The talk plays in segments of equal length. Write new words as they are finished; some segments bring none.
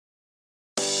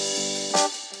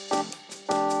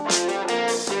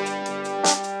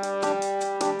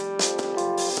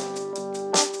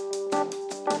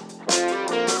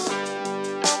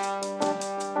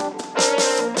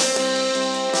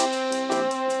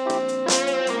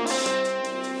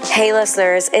Hey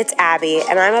listeners, it's Abby,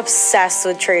 and I'm obsessed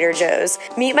with Trader Joe's.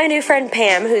 Meet my new friend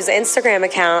Pam, whose Instagram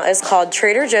account is called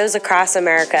Trader Joe's Across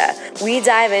America. We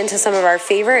dive into some of our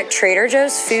favorite Trader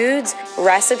Joe's foods,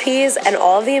 recipes, and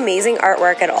all of the amazing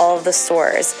artwork at all of the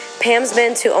stores. Pam's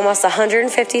been to almost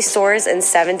 150 stores in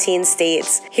 17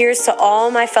 states. Here's to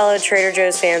all my fellow Trader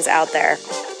Joe's fans out there.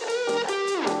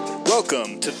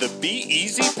 Welcome to the Be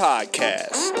Easy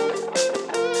Podcast,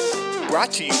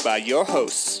 brought to you by your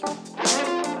hosts,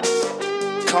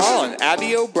 Carl and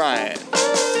Abby O'Brien,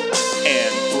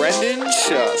 and Brendan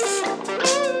Schuff.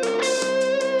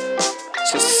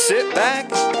 So sit back,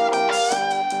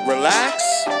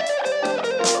 relax,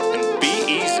 and be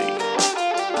easy.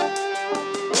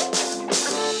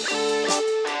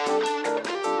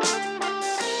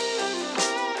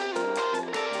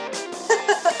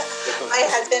 My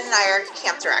husband and I are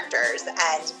camp directors,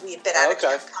 and we've been at a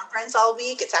camp conference all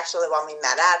week. It's actually the one we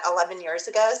met at 11 years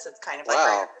ago, so it's kind of like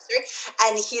our anniversary.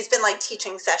 And he's been like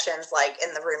teaching sessions like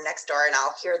in the room next door, and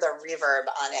I'll hear the reverb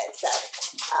on it. So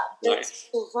That's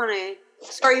so funny.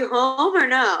 So are you home or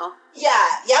no?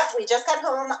 Yep. We just got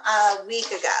home a week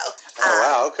ago.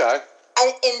 Okay.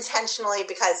 And intentionally,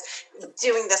 because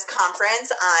doing this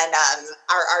conference on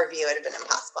our RV would have been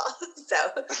impossible. So,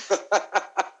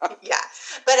 yeah.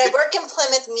 But I work in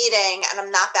Plymouth meeting, and I'm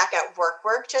not back at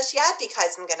work just yet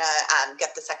because I'm going to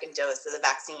get the second dose of the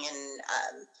vaccine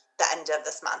the end of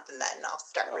this month, and then I'll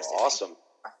start resuming. Awesome.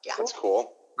 Yeah. That's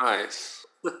cool. Nice.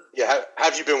 Yeah.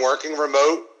 Have you been working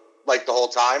remote like the whole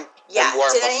time? Yeah. And more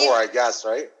before, I guess,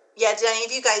 right? Yeah. Did any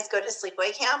of you guys go to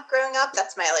sleepaway camp growing up?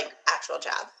 That's my like actual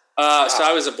job. So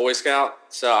I was a Boy Scout,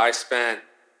 so I spent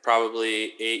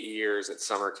probably 8 years at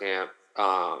summer camp.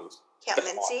 Camp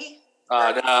Mincy? No,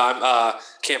 I'm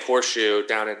Camp Horseshoe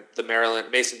down in the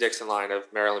Mason-Dixon line of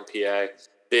Maryland, PA.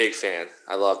 Big fan.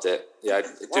 I loved it. Yeah, I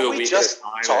do a week at a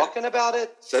time. Talking about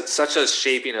it? That's such a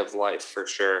shaping of life for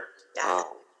sure. Yeah.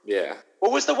 Yeah.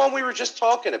 What was the one we were just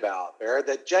talking about, Bear,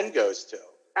 that Jen goes to?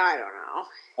 I don't know.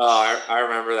 Oh, I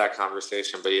remember that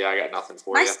conversation, but yeah, I got nothing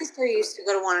for My you. sister used to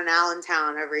go to one in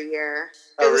Allentown every year.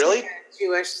 Oh, It was really? like a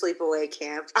Jewish sleepaway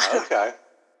camp. Okay.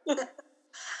 In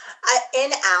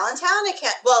Allentown, I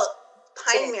can't. Well,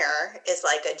 Pine Mirror is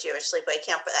like a Jewish sleepaway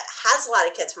camp, but it has a lot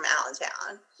of kids from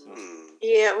Allentown.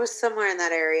 Yeah, it was somewhere in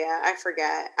that area. I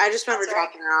forget. I just remember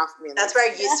dropping it off. That's where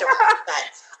I used to work.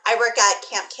 But I work at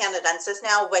Camp Canadensis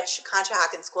now, which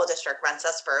Conshohocken School District rents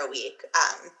us for a week.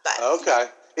 But Okay.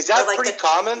 Is that like pretty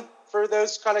common for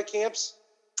those kind of camps?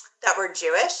 That we're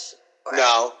Jewish? Or?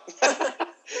 No.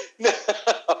 No.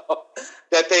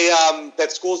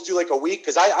 That schools do like a week?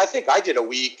 Because I think I did a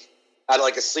week at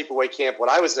like a sleepaway camp when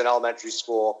I was in elementary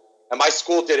school. And my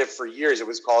school did it for years. It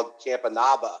was called Camp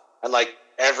Anaba. And like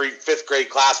every fifth grade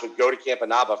class would go to Camp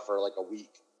Anaba for like a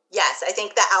week. Yes, I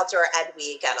think the outdoor ed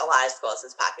week at a lot of schools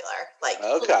is popular. Like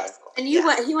okay. And he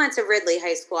went to Ridley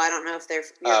High School. I don't know if they're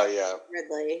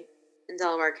Ridley in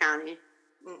Delaware County.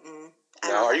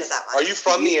 No, are you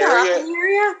from the area?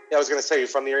 Yeah, I was gonna say, you're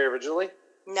from the area originally?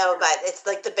 No, but it's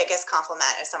like the biggest compliment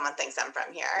if someone thinks I'm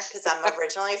from here, because I'm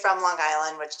originally from Long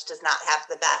Island, which does not have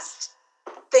the best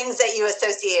things that you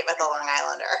associate with a Long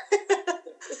Islander.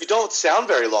 You don't sound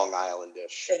very Long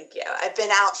Islandish. Thank you. I've been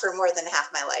out for more than half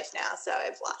my life now, so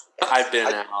I've lost it. I've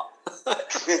been out.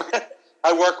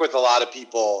 I work with a lot of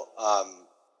people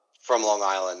from Long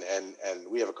Island, and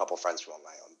we have a couple friends from Long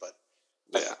Island, but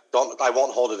yeah, I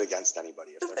won't hold it against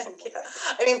anybody. If they're Thank you.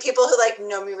 I mean, people who like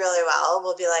know me really well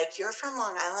will be like, "You're from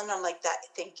Long Island." I'm like, "That.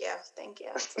 Thank you."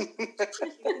 And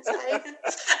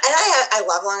I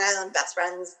love Long Island. Best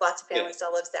friends. Lots of family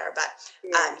still lives there. But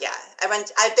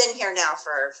I've been here now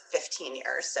for 15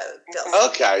 years. So it feels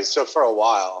okay. So for a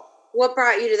while. What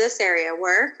brought you to this area?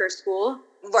 Work or school?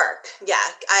 Work, yeah.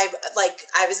 I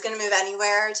was going to move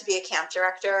anywhere to be a camp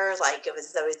director. Like, it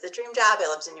was always the dream job. I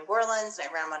lived in New Orleans, and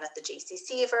I ran one at the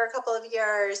JCC for a couple of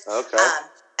years. Okay.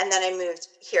 And then I moved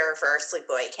here for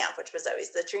sleepaway camp, which was always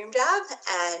the dream job.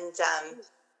 And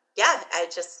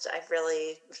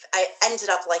I ended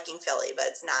up liking Philly, but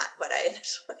it's not what I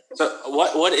initially. So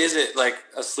what is it like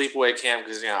a sleepaway camp?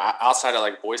 Because outside of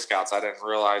like Boy Scouts, I didn't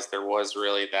realize there was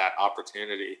really that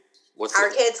opportunity.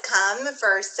 Our kids come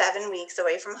for 7 weeks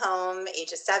away from home,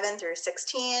 ages 7 through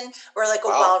 16. We're like a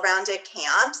well-rounded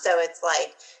camp, so it's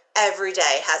like every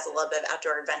day has a little bit of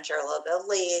outdoor adventure, a little bit of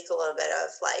lake, a little bit of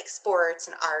like sports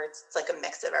and arts. It's like a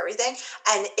mix of everything,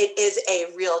 and it is a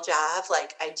real job.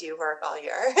 Like, I do work all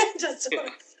year.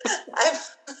 I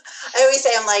always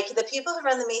say, I'm like, the people who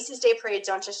run the Macy's Day Parade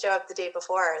don't just show up the day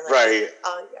before, like, right?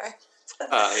 All year.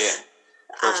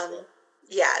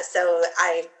 Yeah. So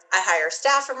I hire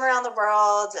staff from around the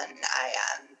world, and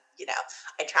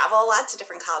I travel a lot to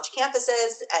different college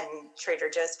campuses, and Trader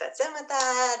Joe's fits in with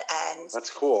that. And that's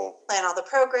cool. Plan all the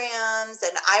programs,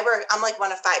 and I'm like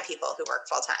one of 5 people who work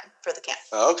full time for the camp.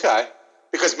 Okay.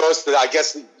 Because I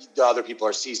guess the other people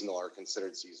are seasonal or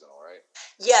considered seasonal, right?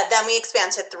 Yeah, then we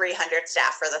expand to 300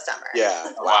 staff for the summer.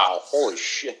 Yeah. Wow. Holy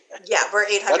shit. Yeah, we're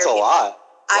 800 That's a people. lot.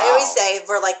 I always say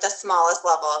we're like the smallest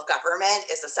level of government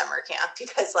is a summer camp,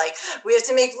 because like we have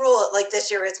to make rules. Like this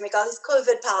year we have to make all these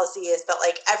COVID policies, but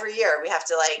like every year we have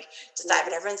to like decide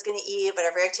what everyone's going to eat, what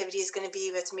every activity is going to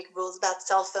be. We have to make rules about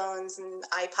cell phones and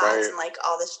iPods and like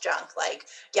all this junk. Like,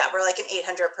 yeah, we're like an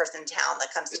 800-person town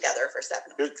that comes together for 7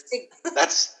 weeks.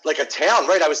 That's like a town,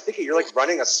 right? I was thinking you're like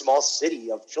running a small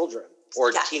city of children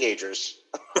or teenagers.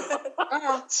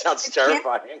 Sounds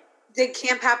terrifying. Did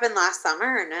camp happen last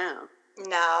summer or no?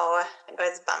 No, it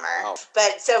was a bummer. Wow.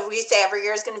 But so we say every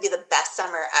year is going to be the best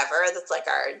summer ever. That's like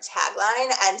our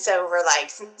tagline. And so we're like,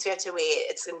 since we have to wait,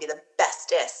 it's going to be the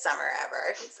bestest summer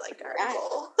ever. It's like our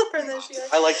goal for this year.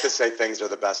 I like to say things are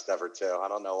the best ever too. I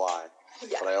don't know why,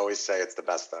 but I always say it's the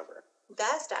best ever.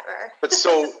 Best ever. But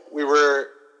so we were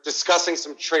discussing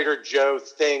some Trader Joe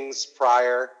things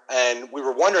prior, and we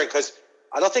were wondering, because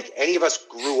I don't think any of us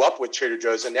grew up with Trader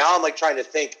Joe's, and now I'm like trying to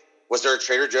think, was there a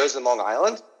Trader Joe's in Long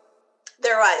Island?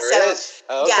 There was. There is.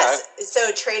 Oh, okay. Yes.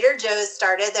 So Trader Joe's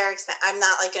started their I'm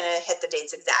not like going to hit the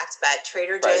dates exact, but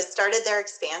Trader Joe's started their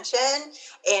expansion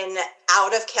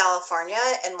out of California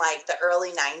in like the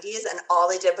early 90s, and all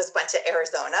they did was went to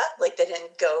Arizona. Like they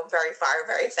didn't go very far,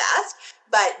 very fast,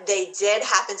 but they did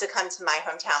happen to come to my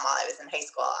hometown while I was in high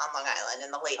school on Long Island in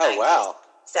the late 90s. Oh, wow.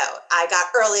 So I got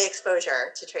early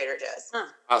exposure to Trader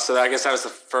Joe's. So I guess that was the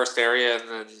first area in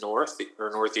the north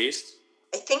or northeast?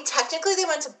 I think technically they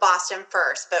went to Boston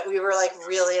first, but we were like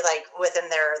really like within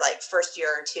their like first year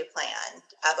or two plan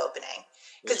of opening,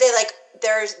 because they like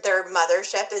their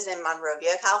mothership is in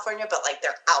Monrovia, California, but like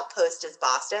their outpost is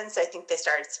Boston. So I think they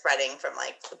started spreading from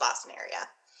like the Boston area.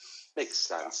 Makes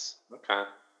sense. Okay.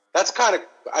 That's kind of,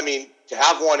 I mean, to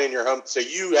have one in your home. So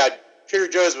you had Trader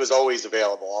Joe's was always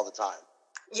available all the time.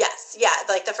 Yes, yeah.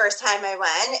 Like the first time I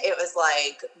went, it was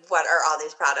like, what are all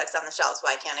these products on the shelves?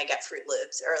 Why can't I get Fruit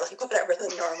Loops or like whatever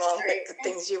the normal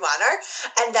things you want are?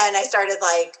 And then I started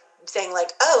like saying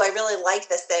like, oh, I really like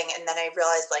this thing. And then I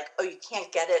realized like, oh, you can't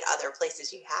get it other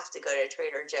places. You have to go to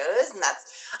Trader Joe's. And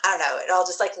that's, I don't know, it all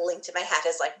just like linked to my head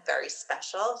as like very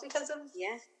special because of,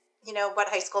 what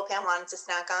high school Pam wanted to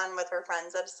snack on with her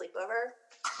friends at a sleepover.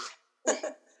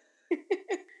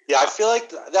 Yeah, I feel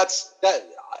like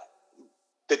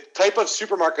the type of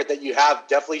supermarket that you have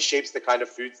definitely shapes the kind of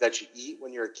foods that you eat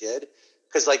when you're a kid.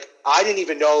 Because, like, I didn't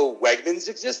even know Wegmans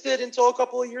existed until a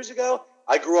couple of years ago.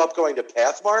 I grew up going to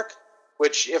Pathmark,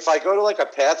 which if I go to, like, a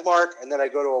Pathmark and then I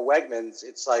go to a Wegmans,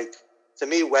 it's like, to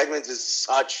me, Wegmans is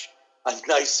such a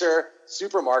nicer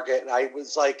supermarket. And I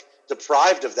was, like,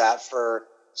 deprived of that for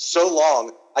so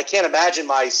long. I can't imagine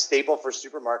my staple for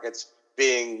supermarkets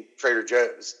being Trader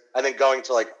Joe's and then going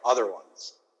to, like, other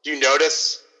ones. Do you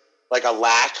notice like a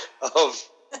lack of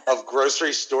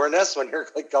grocery store-ness when you're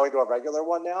like going to a regular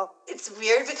one now? It's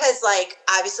weird because like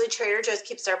obviously Trader Joe's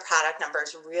keeps their product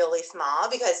numbers really small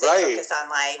because they focus on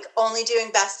like only doing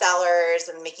bestsellers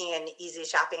and making an easy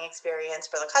shopping experience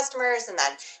for the customers. And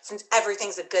then since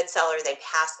everything's a good seller, they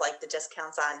pass like the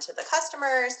discounts on to the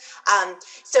customers.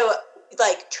 So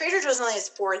like Trader Joe's only has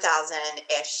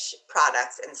 4,000-ish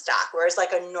products in stock, whereas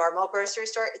like a normal grocery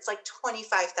store, it's like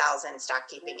 25,000 stock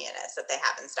keeping units that they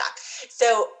have in stock.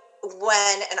 So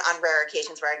when, and on rare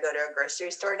occasions where I go to a grocery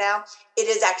store now, it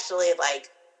is actually like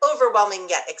overwhelming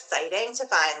yet exciting to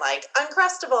find like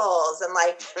Uncrustables and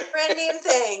like brand name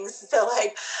things. So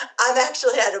like I'm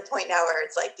actually at a point now where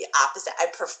it's like the opposite. I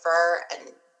prefer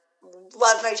and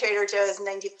love my Trader Joe's.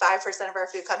 95% of our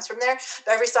food comes from there.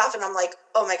 But every so often I'm like,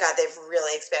 oh my God, they've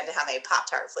really expanded how many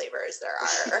Pop-Tart flavors there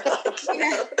are. Like,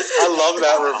 I love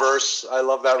that reverse.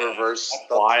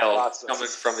 That's wild. Coming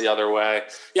from the other way.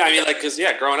 Yeah, I mean, like, because,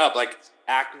 growing up, like,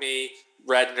 Acme,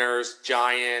 Redner's,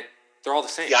 Giant, they're all the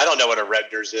same. Yeah, I don't know what a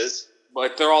Redner's is.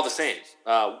 But they're all the same.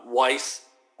 Weiss,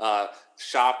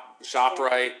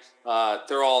 ShopRite,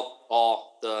 they're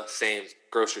all the same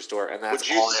grocery store. And that's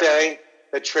Would you say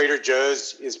that Trader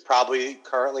Joe's is probably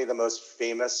currently the most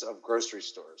famous of grocery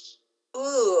stores?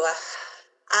 Ooh,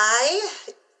 I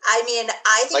mean,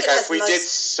 I think like if we did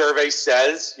Survey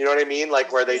Says, you know what I mean?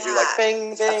 Like where they do like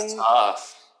bing, bing. That's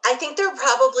tough. I think they're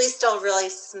probably still really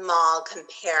small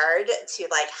compared to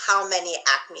like how many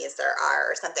Acmes there are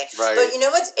or something. Right. But you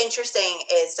know what's interesting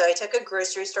is, so I took a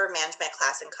grocery store management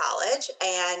class in college,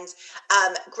 and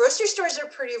grocery stores are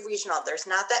pretty regional. There's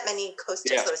not that many coast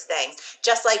to coast things.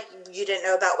 Just like you didn't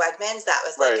know about Wegmans, that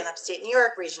was like an upstate New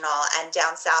York regional, and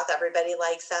down south everybody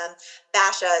likes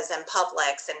Bashas and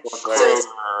Publix and Kroger.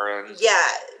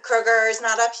 Kroger is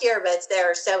not up here, but it's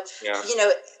there. So you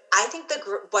know. I think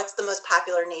what's the most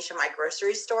popular nationwide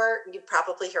grocery store? You'd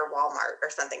probably hear Walmart or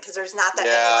something, because there's not that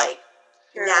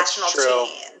many national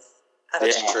chains.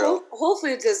 That's true. Whole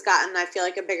Foods has gotten, I feel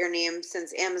like, a bigger name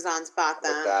since Amazon's bought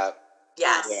them.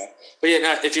 Yes. Yeah. But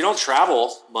if you don't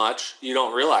travel much, you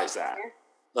don't realize that.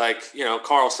 Like,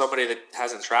 Carl, somebody that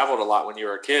hasn't traveled a lot when you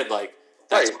were a kid, like,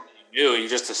 that's what you knew. You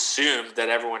just assumed that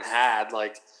everyone had,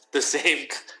 like, the same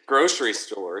grocery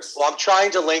stores. Well, I'm trying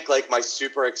to link like my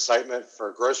super excitement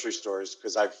for grocery stores,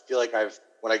 because I feel like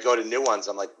when I go to new ones,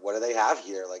 I'm like, what do they have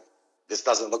here? Like, this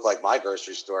doesn't look like my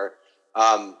grocery store.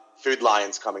 Food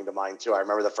Lion's coming to mind too. I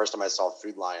remember the first time I saw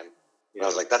Food Lion. I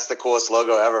was like, that's the coolest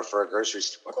logo ever for a grocery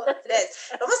store. Well, it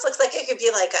is. It almost looks like it could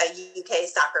be like a UK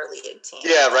soccer league team.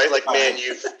 Yeah, right? Like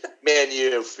Man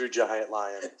U, Food Giant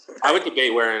Lion. I would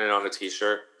debate wearing it on a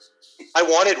t-shirt. I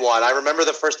wanted one. I remember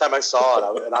the first time I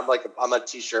saw it, and I'm a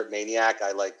t-shirt maniac.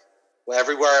 I like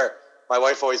everywhere. My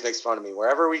wife always makes fun of me.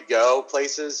 Wherever we go,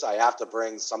 places, I have to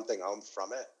bring something home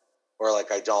from it, or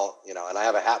like I don't, and I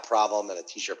have a hat problem and a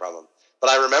t-shirt problem.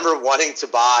 But I remember wanting to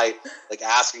buy, like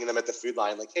asking them at the Food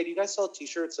Line, like, "Hey, do you guys sell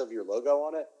t-shirts of your logo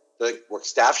on it?" They're like, "Work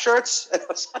staff shirts?" And I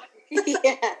was like,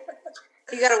 yeah.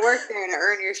 You got to work there to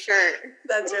earn your shirt.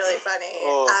 That's really funny.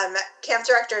 Camp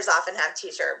directors often have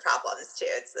t-shirt problems too.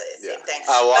 It's the same thing.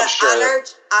 Oh, well, I'm sure.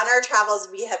 On our travels,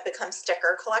 we have become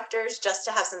sticker collectors just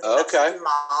to have something that's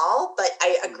small. But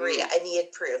I agree. I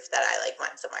needed proof that I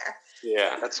went somewhere.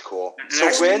 Yeah, that's cool. So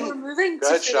when you were moving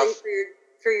to Philly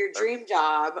for your dream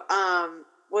job,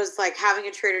 was like having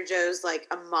a Trader Joe's like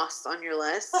a must on your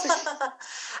list?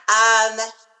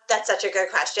 That's such a good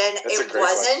question. It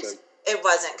wasn't. It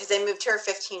wasn't, because I moved here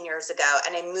 15 years ago,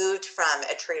 and I moved from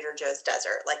a Trader Joe's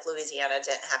desert. Like, Louisiana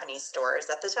didn't have any stores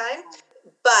at the time,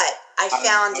 but I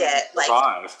found it.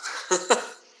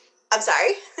 I'm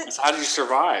sorry? So how did you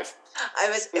survive?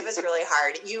 It was really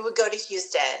hard. You would go to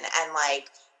Houston and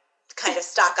kind of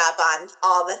stock up on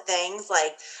all the things.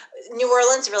 Like, New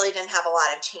Orleans really didn't have a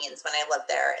lot of chains when I lived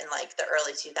there in the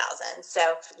early 2000s.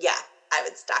 So yeah, I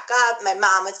would stock up. My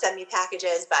mom would send me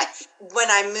packages, but when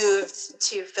I moved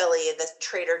to Philly, the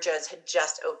Trader Joe's had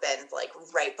just opened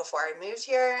right before I moved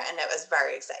here, and it was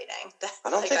very exciting. I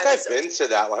don't think I've been to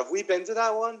that one. Have we been to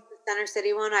that one? The Center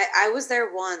City one? I was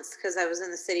there once because I was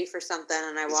in the city for something,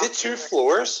 and I walked. Is it 2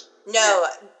 floors? No,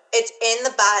 it's in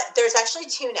the there's actually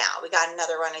 2 now. We got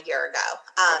another one a year ago.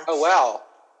 Oh wow!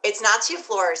 It's not 2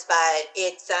 floors, but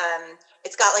it's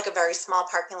got a very small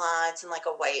parking lot. It's in a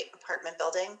white apartment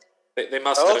building. They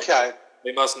must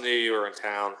They must knew you were in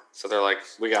town, so they're like,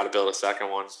 we got to build a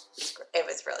second one. It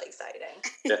was really exciting.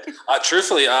 Yeah.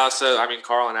 Truthfully,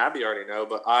 Carl and Abby already know,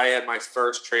 but I had my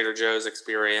first Trader Joe's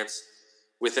experience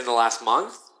within the last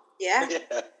month. Yeah.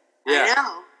 Yeah. I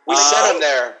know. We sent them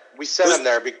there. We sent them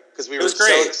there because we were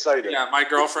so excited. Yeah, my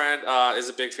girlfriend is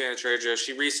a big fan of Trader Joe's.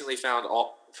 She recently found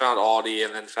Aldi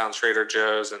and then found Trader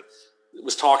Joe's and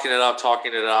was talking it up,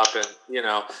 and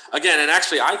again, and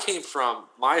actually, I came from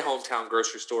my hometown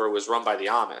grocery store was run by the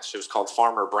Amish. It was called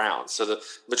Farmer Brown's. So the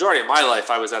majority of my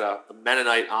life, I was at a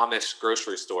Mennonite Amish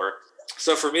grocery store.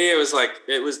 So for me, it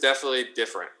was definitely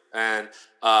different, and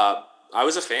I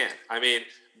was a fan. I mean,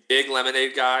 big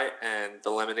lemonade guy, and the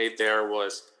lemonade there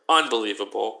was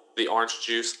unbelievable. The orange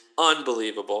juice,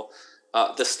 unbelievable.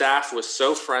 The staff was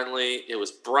so friendly. It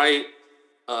was bright.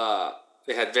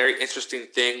 They had very interesting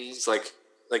things like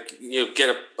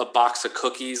get a box of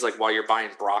cookies while you're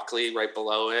buying broccoli right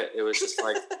below it. It was just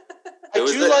I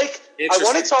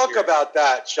want to talk about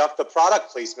that, Chuck, the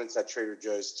product placements at Trader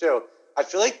Joe's too. I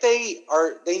feel like they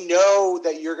know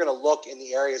that you're going to look in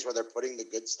the areas where they're putting the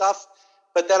good stuff,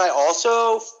 but then I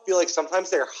also feel like sometimes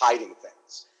they're hiding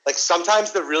things. Like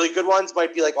sometimes the really good ones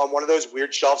might be on one of those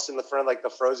weird shelves in the front of the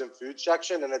frozen food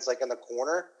section, and it's in the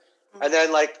corner. Mm-hmm. And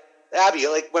then Abby,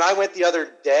 when I went the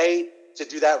other day to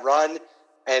do that run,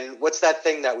 and what's that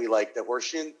thing that we like, the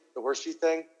horseshoe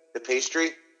thing, the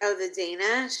pastry? Oh, the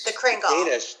Danish? The Kringle.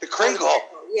 The Kringle.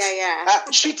 Yeah.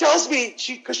 She tells me,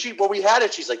 when we had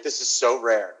it, she's like, this is so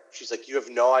rare. She's like, you have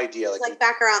no idea. It's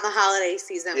back around the holiday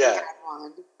season we had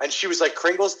one. And she was like,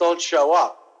 Kringles don't show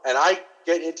up. And I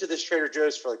get into this Trader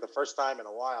Joe's for the first time in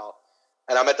a while,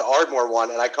 and I'm at the Ardmore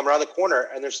one, and I come around the corner,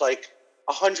 and there's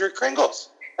 100 Kringles.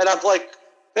 And I'm like,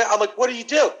 I'm like, what do you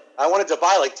do? I wanted to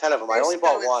buy like 10 of them. I only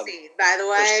bought one. By the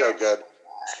way, they're so good.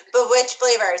 But which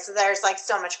flavors? So there's like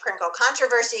so much crinkle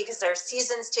controversy because there's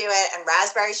seasons to it, and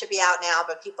raspberry should be out now,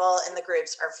 but people in the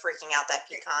groups are freaking out that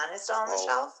pecan is still on the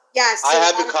shelf. Yes, I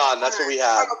had pecan. That's what we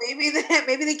had. Oh, maybe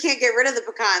they can't get rid of the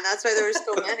pecan. That's why there were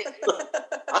so many.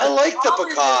 I like the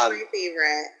pecan. Is my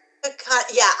favorite. Pecan,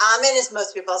 yeah, almond is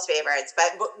most people's favorites,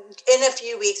 but in a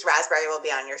few weeks, raspberry will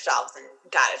be on your shelves, and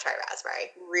gotta try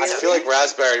raspberry. Really? I feel like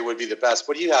raspberry would be the best.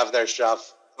 What do you have there,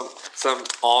 Chef? Some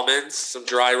almonds, some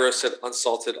dry roasted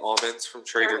unsalted almonds from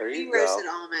Trader. Roasted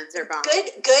almonds are bomb.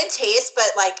 Good taste,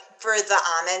 but like for the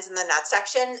almonds in the nut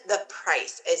section, the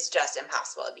price is just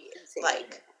impossible to beat.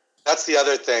 Like that's the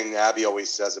other thing Abby always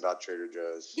says about Trader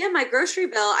Joe's. Yeah, my grocery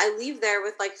bill, I leave there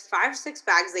with like 5-6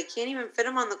 bags. They can't even fit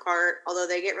them on the cart, although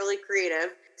they get really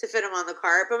creative to fit them on the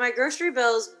cart. But my grocery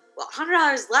bill is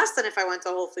 $100 less than if I went to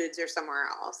Whole Foods or somewhere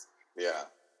else. Yeah.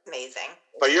 Amazing.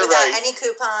 But you're without right. Any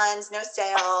coupons, no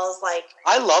sales, like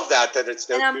I love that it's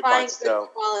no and I'm buying coupons. good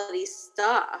quality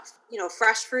stuff.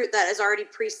 Fresh fruit that is already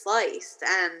pre-sliced,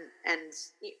 and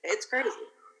it's crazy.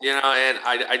 And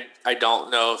I don't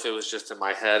know if it was just in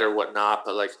my head or whatnot,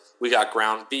 but like we got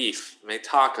ground beef, made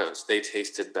tacos, they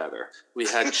tasted better. We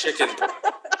had chicken breast.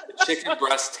 The chicken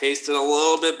breast tasted a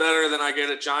little bit better than I get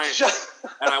at Giant.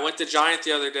 And I went to Giant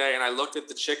the other day and I looked at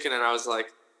the chicken and I was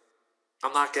like,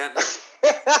 I'm not getting it.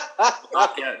 I'm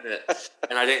not getting it.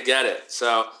 And I didn't get it.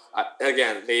 So,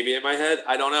 again, maybe in my head,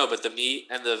 I don't know. But the meat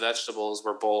and the vegetables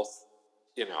were both,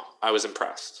 I was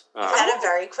impressed. You had a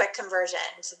very quick conversion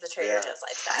to the Trader Joe's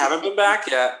lifestyle. Haven't been back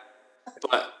yet.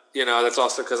 But, that's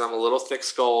also because I'm a little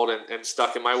thick-skulled and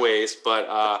stuck in my ways. But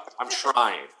I'm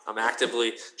trying. I'm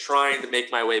actively trying to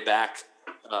make my way back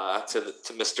to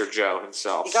Mr. Joe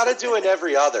himself. You got to do it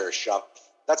every other, Shop.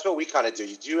 That's what we kind of do.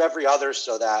 You do every other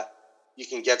so that you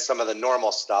can get some of the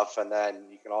normal stuff, and then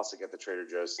you can also get the Trader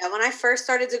Joe's. Yeah, when I first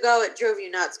started to go, it drove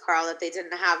you nuts, Carl, that they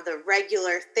didn't have the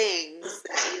regular things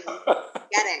that you were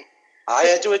getting. I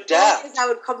had to adapt. I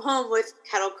would come home with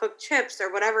kettle-cooked chips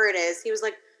or whatever it is. He was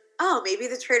like, oh, maybe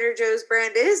the Trader Joe's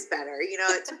brand is better.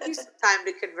 It took you some time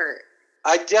to convert.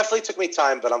 It definitely took me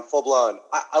time, but I'm full-blown.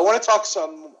 I want to talk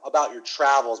some about your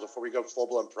travels before we go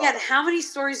full-blown product. Yeah, and how many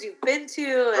stores you've been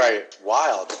to. Right,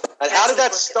 wild. And how did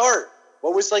that start?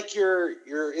 What was like your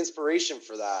inspiration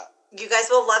for that? You guys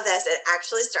will love this. It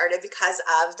actually started because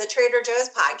of the Trader Joe's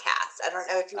podcast. I don't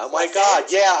know if you. Oh my God!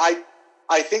 Yeah,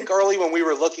 I think early when we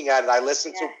were looking at it, I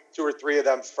listened to 2 or 3 of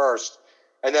them first,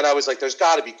 and then I was like, "There's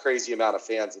got to be crazy amount of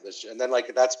fans of this shit." And then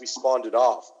we spawned it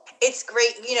off. It's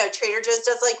great. Trader Joe's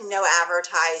does like no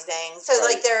advertising, so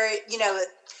like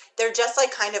they're just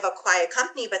like kind of a quiet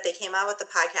company, but they came out with the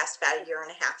podcast about 1.5 years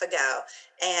ago,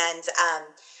 and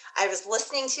I was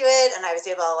listening to it and I was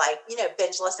able to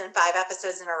binge listen 5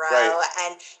 episodes in a row. Right.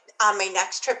 And on my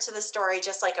next trip to the store, I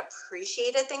just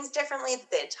appreciated things differently that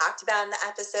they had talked about in the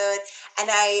episode. And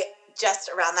I just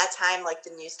around that time,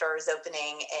 the new store was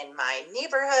opening in my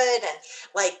neighborhood, and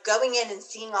going in and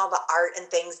seeing all the art and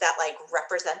things that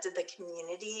represented the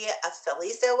community of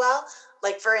Philly so well.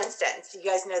 For instance, you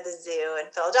guys know the zoo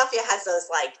in Philadelphia has those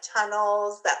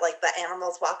tunnels that the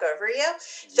animals walk over you.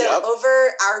 So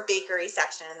over our bakery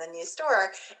section in the new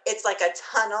store, it's a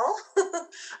tunnel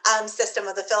system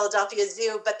of the Philadelphia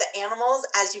Zoo, but the animals,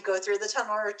 as you go through the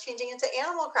tunnel, are changing into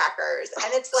animal crackers.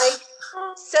 And it's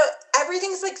so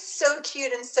everything's so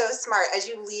cute and so smart. As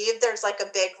you leave, there's a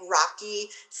big Rocky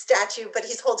statue, but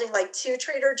he's holding 2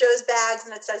 Trader Joe's bags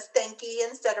and it says "Thanky"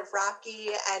 instead of Rocky.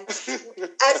 And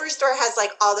every store has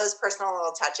all those personal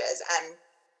little touches. And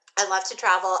I love to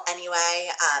travel anyway.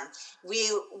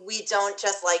 We don't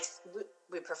just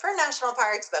we prefer national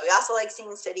parks, but we also like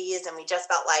seeing cities, and we just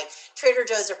felt like Trader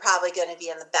Joe's are probably going to be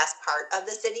in the best part of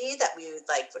the city that we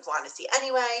would want to see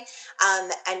anyway.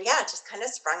 And yeah, it just kind of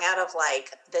sprung out of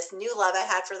this new love I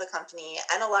had for the company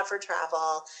and a love for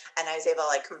travel, and I was able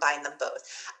to combine them both.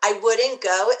 I wouldn't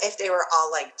go if they were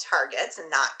all Targets and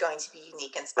not going to be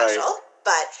unique and special, right.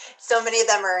 But so many of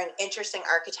them are in interesting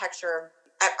architecturally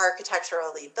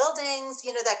buildings,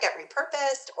 that get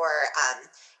repurposed, or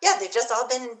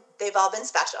they've all been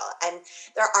special. And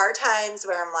there are times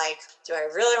where I'm do I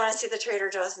really want to see the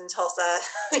Trader Joe's in Tulsa,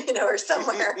 or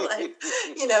somewhere do I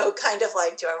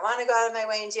want to go out of my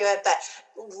way and do it? But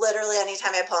literally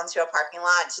anytime I pull into a parking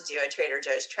lot to do a Trader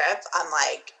Joe's trip, I'm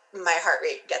my heart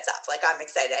rate gets up. I'm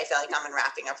excited. I feel like I'm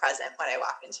unwrapping a present when I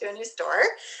walk into a new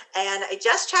store. And I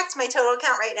just checked, my total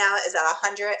count right now is at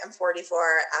 144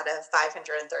 out of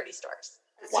 530 stores.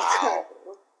 Wow.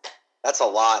 That's a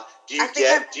lot. Do you I think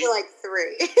I've been to like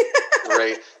 3.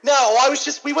 3? No,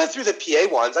 we went through the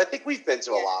PA ones. I think we've been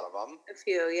to a lot of them. A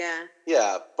few, yeah.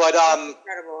 Yeah, but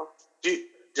incredible. Do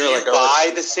you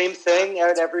buy the same thing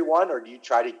at every one, or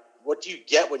what do you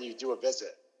get when you do a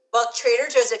visit? Well, Trader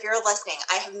Joe's, if you're listening,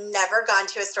 I have never gone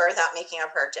to a store without making a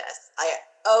purchase. I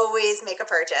always make a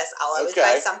purchase. I'll always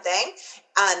buy something.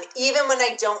 Even when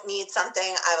I don't need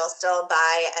something, I will still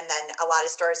buy. And then a lot of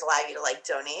stores allow you to like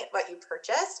donate what you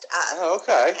purchased.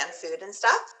 And food and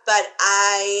stuff. But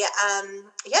I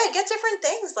get different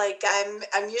things. Like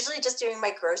I'm usually just doing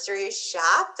my grocery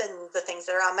shop and the things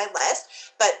that are on my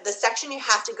list. But the section you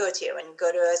have to go to when you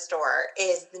go to a store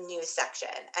is the news section.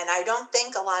 And I don't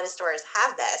think a lot of stores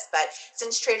have this, but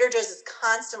since Trader Joe's is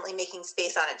constantly making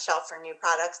space on its shelf for new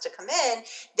products to come in,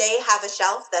 they have a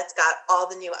shelf that's got all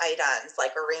the new items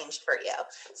like arranged for you.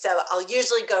 So I'll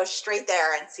usually go straight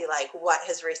there and see like what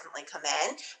has recently come in.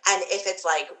 And if it's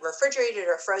like refrigerated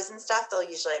or frozen stuff, they'll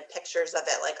usually have pictures of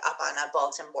it like up on a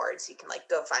bulletin board so you can like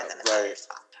go find them in other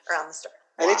spots around the store.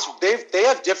 And they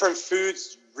have different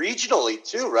foods regionally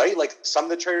too, right? Like some of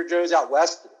the Trader Joe's out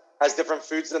west has different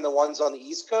foods than the ones on the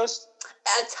East Coast.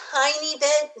 A tiny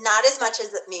bit, not as much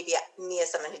as maybe me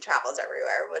as someone who travels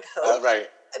everywhere would hope. Right.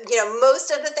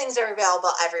 Most of the things are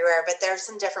available everywhere, but there's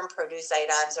some different produce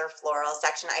items or floral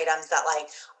section items that like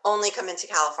only come into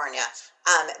California.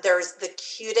 There's the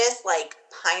cutest like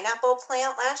pineapple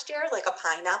plant last year. Like a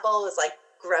pineapple was like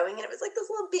growing and it was like this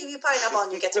little baby pineapple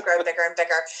and you get to grow bigger and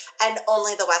bigger. And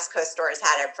only the West Coast stores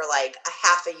had it for like a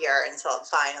half a year until it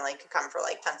finally could come for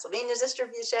like Pennsylvania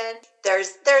distribution.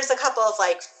 There's a couple of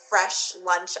like fresh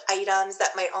lunch items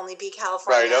that might only be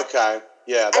California. Right, okay.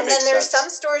 Yeah, that and makes then there's sense. some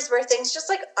stores where things just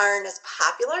like aren't as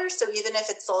popular. So even if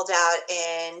it's sold out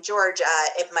in Georgia,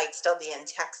 it might still be in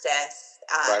Texas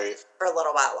for a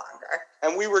little while longer.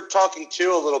 And we were talking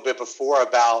too a little bit before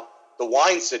about the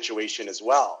wine situation as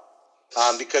well.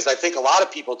 Because I think a lot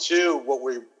of people too, what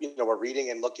we're reading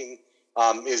and looking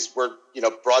is we're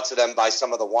brought to them by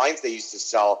some of the wines they used to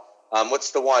sell.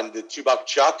 What's the one? The $2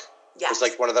 Chuck was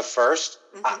like one of the first.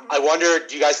 Mm-hmm. I wonder,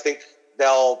 do you guys think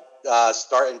they'll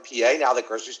start in PA now that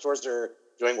grocery stores are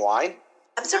doing wine?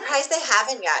 I'm surprised they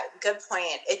haven't yet. Good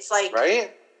point. It's like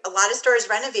a lot of stores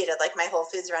renovated, like my Whole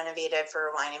Foods renovated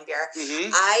for wine and beer.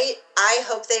 Mm-hmm. I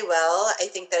hope they will. I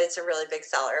think that it's a really big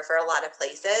seller for a lot of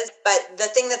places. But the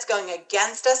thing that's going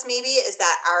against us maybe is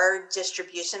that our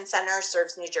distribution center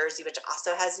serves New Jersey, which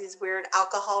also has these weird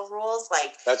alcohol rules.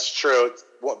 Like that's true.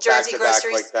 Jersey back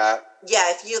like that.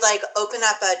 Yeah, if you like open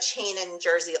up a chain in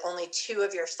Jersey, only 2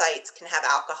 of your sites can have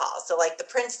alcohol. So like the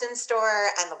Princeton store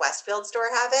and the Westfield store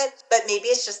have it, but maybe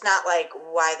it's just not like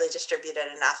widely distributed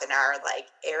enough in our like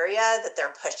area that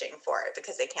they're pushing for it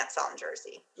because they can't sell in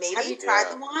Jersey. Maybe. Have you tried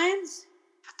the wines?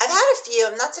 I've had a few.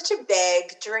 I'm not such a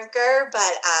big drinker,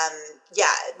 but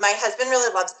my husband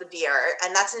really loves the beer,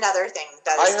 and that's another thing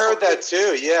that I heard that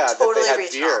too. Yeah, totally that they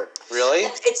had regional. Beer. Really?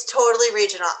 It's totally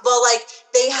regional. Well, like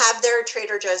they have their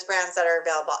Trader Joe's brands that are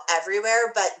available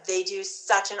everywhere, but they do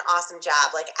such an awesome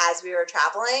job. Like as we were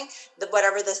traveling,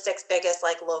 whatever the 6 biggest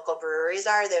like local breweries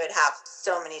are, they would have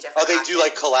so many different. Oh, they do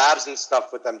like collabs and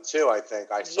stuff with them too. I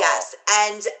think I saw. Yes,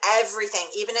 and everything,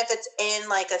 even if it's in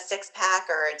like a 6-pack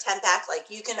or a 10-pack, like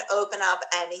you can open up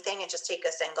anything and just take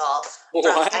a single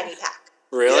from any pack.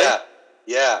 Really?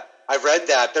 Yeah. I read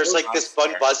that. There's like this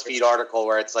fun BuzzFeed article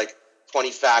where it's like 20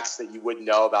 facts that you wouldn't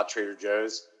know about Trader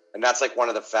Joe's, and that's like one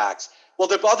of the facts. Well,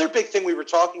 the other big thing we were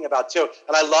talking about too,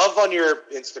 and I love on your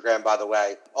Instagram, by the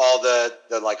way, all the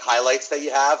like highlights that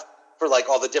you have for like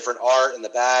all the different art and the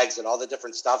bags and all the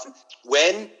different stuff.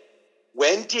 When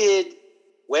did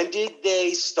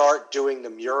they start doing the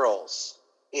murals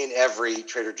in every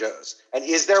Trader Joe's? And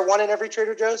is there one in every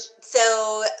Trader Joe's?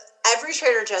 So every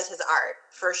Trader Joe's has art,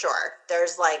 for sure.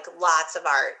 There's like lots of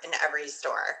art in every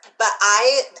store. But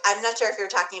I'm not sure if you're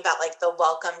talking about like the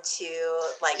welcome to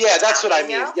like. Yeah, that's what I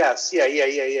mean. Mural. Yes. Yeah.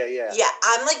 Yeah,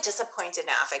 I'm like disappointed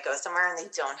now if I go somewhere and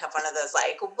they don't have one of those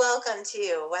like welcome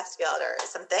to Westfield or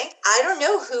something. I don't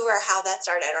know who or how that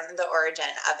started. I don't know the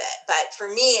origin of it. But for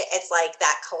me, it's like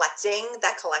that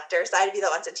collector side to be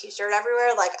that wants a t-shirt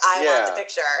everywhere. Like I want the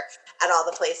picture at all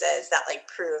the places that like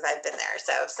prove I've been there.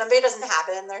 So if somebody doesn't have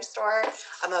it in their store,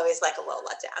 I'm always like a little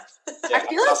let down. I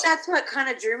feel like that's what kind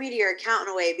of drew me to your account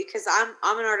in a way, because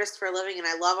I'm an artist for a living and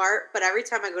I love art, but every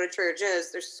time I go to Trader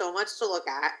Joe's, there's so much to look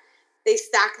at. They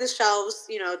stack the shelves,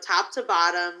 top to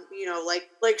bottom,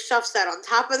 like Chef said, on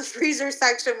top of the freezer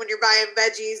section. When you're buying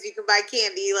veggies, you can buy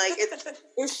candy. Like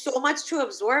there's so much to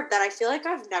absorb that I feel like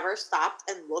I've never stopped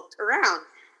and looked around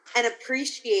and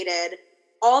appreciated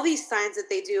all these signs that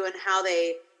they do and how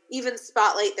they even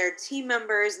spotlight their team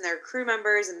members and their crew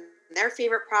members and their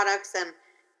favorite products, and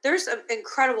there's some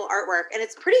incredible artwork, and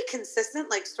it's pretty consistent,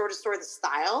 like store to store, the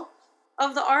style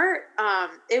of the art. I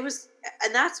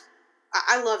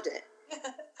loved it. I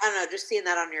don't know, just seeing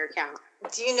that on your account.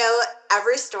 Do you know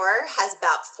every store has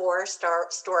about 4 store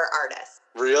artists?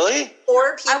 Really?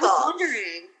 4 people. I was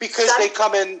wondering.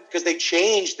 Because they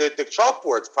change the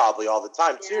chalkboards probably all the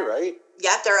time too, right?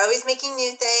 Yeah, they're always making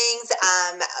new things.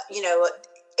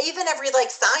 Even every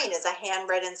sign is a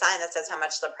handwritten sign that says how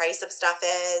much the price of stuff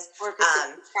is. Or if it's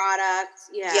a product.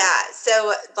 Yeah. Yeah.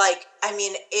 So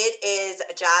it is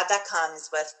a job that comes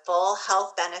with full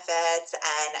health benefits.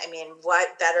 And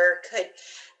what better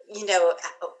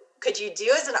could you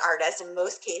do as an artist in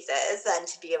most cases than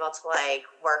to be able to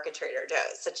work at Trader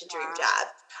Joe's? Such a dream job.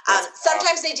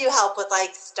 Sometimes they do help with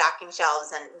stocking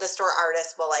shelves, and the store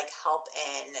artists will help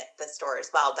in the store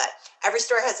as well. But every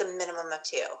store has a minimum of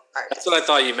 2 artists. That's what I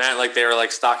thought you meant. Like they were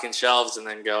stocking shelves and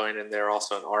then going, and they're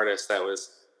also an artist that was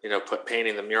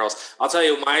painting the murals. I'll tell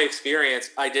you my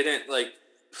experience. I didn't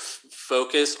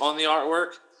focus on the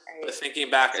artwork. But thinking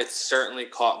back, it certainly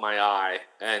caught my eye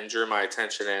and drew my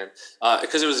attention in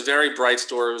because it was a very bright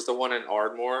store. It was the one in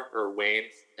Ardmore or Wayne,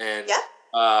 and it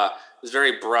was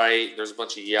very bright. There's a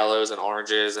bunch of yellows and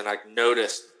oranges, and I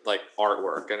noticed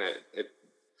artwork, and it.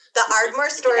 The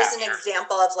Ardmore store is an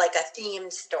example of a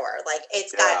themed store.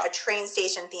 It's got a train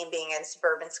station theme being in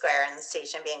Suburban Square and the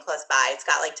station being close by. It's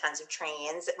got tons of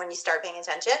trains when you start paying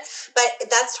attention, but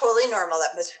that's totally normal.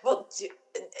 That most people do.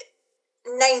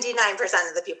 99%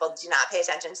 of the people do not pay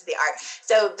attention to the art.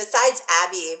 So besides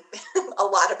Abby, a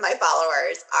lot of my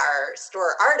followers are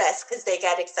store artists because they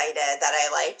get excited that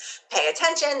I pay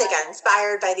attention. They get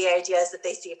inspired by the ideas that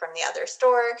they see from the other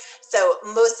store. So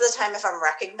most of the time, if I'm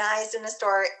recognized in a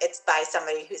store, it's by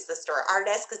somebody who's the store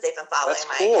artist because they've been following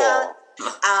my account.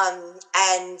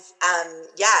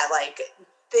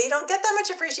 They don't get that much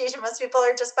appreciation. Most people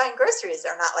are just buying groceries.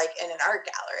 They're not in an art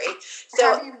gallery.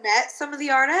 So have you met some of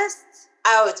the artists?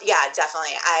 Oh yeah,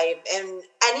 definitely. In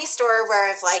any store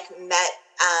where I've met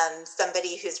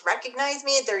somebody who's recognized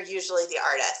me, they're usually the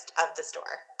artist of the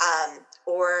store.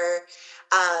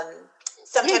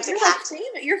 Sometimes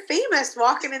you're famous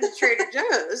walking into Trader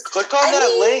Joe's. Click on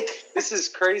that link. This is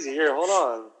crazy. Here, hold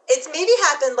on. It's maybe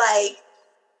happened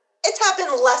it's happened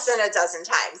less than a dozen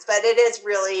times, but it is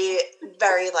really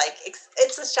very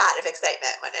it's a shot of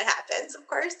excitement when it happens, of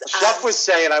course. Chef was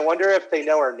saying, I wonder if they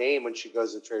know her name when she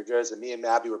goes to Trader Joe's, and me and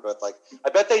Abby were both I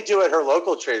bet they do at her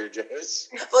local Trader Joe's.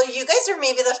 Well, you guys are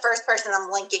maybe the first person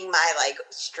I'm linking my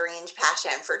strange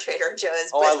passion for Trader Joe's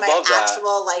with my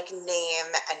actual name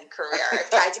and career.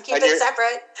 I've tried to keep it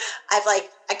separate.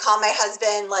 I call my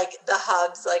husband the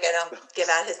Hubs, I don't give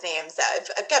out his name, so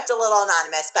I've kept a little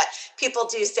anonymous, but people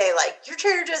do say you're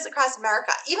Trader Joe's across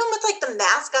America, even with the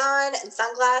mask on and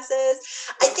sunglasses.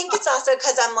 I think it's also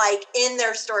because I'm in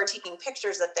their store taking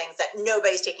pictures of things that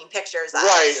nobody's taking pictures of.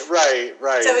 Right.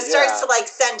 So it starts to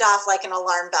send off an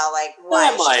alarm bell,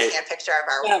 why is she taking a picture of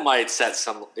our? That might set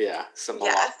some alarm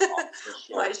bell, for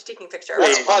sure. Why is she taking a picture of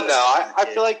That's our? fun though. I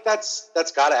feel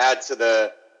that's got to add to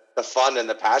the fun and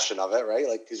the passion of it, right?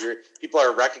 Because people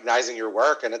are recognizing your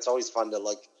work, and it's always fun to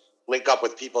link up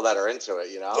with people that are into it,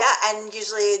 Yeah, and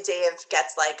usually Dave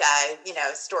gets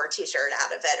a store T-shirt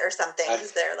out of it or something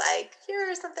because they're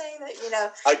here's something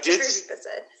that I did.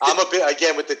 I'm a bit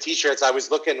again with the T-shirts. When I was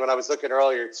looking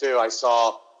earlier too, I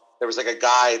saw there was a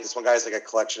guy. This one guy has a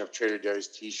collection of Trader Joe's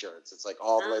T-shirts. It's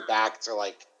all the way back to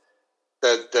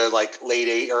the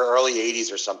late early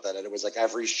 '80s or something, and it was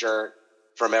every shirt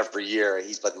from every year, and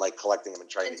he's been collecting them and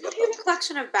trying to get them. Do you have a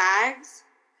collection of bags?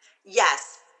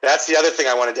 Yes. That's the other thing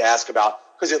I wanted to ask about,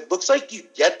 because it looks like you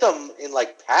get them in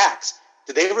packs.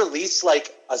 Do they release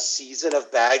a season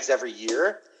of bags every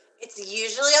year? It's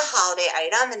usually a holiday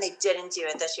item, and they didn't do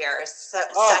it this year. It's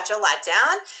such a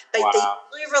letdown. But they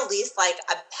usually release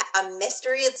a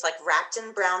mystery. It's wrapped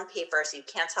in brown paper, so you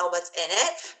can't tell what's in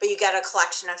it. But you get a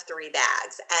collection of 3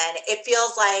 bags, and it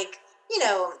feels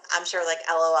I'm sure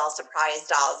LOL surprise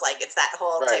dolls, it's that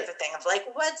whole type of thing of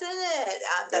what's in it?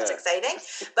 That's exciting.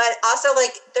 But also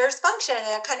there's function,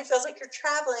 and it kind of feels like you're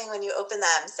traveling when you open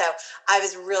them. So I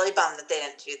was really bummed that they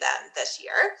didn't do them this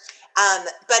year.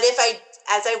 But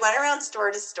as I went around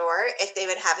store to store, if they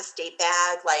would have a state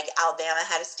bag, Alabama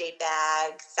had a state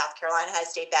bag, South Carolina had a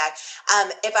state bag.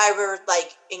 If I were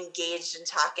engaged in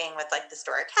talking with the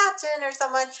store captain or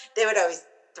someone, they would always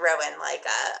throw in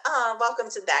welcome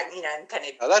to the bag, and kind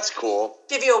of that's cool.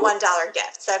 Give you a $1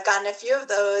 gift. So I've gotten a few of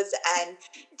those, and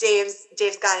Dave's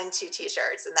gotten 2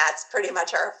 T-shirts, and that's pretty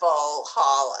much our full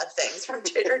haul of things from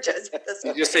Trader Joe's at this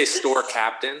point. Did you say store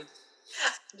captain?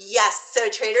 Yes. So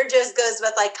Trader Joe's goes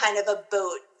with kind of a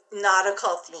boat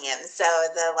nautical theme. So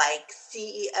the like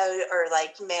CEO or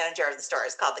like manager of the store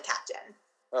is called the captain.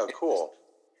 Oh, cool.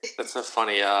 That's a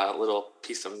funny little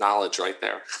piece of knowledge right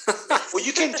there. Well,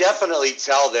 you can definitely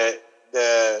tell that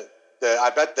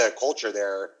I bet the culture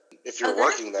there, if you're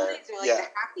working there, are like the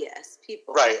happiest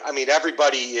people. Right. I mean,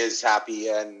 everybody is happy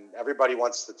and everybody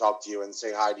wants to talk to you and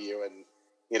say hi to you and,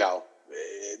 you know,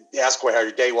 ask how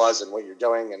your day was and what you're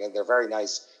doing. And they're very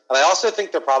nice. And I also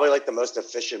think they're probably like the most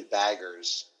efficient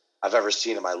baggers I've ever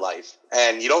seen in my life.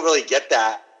 And you don't really get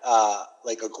that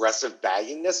like aggressive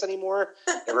baggingness anymore.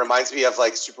 It reminds me of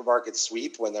like Supermarket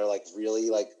Sweep when they're like really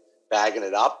like bagging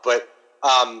it up. But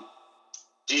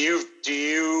do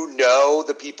you know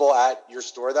the people at your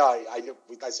store though? I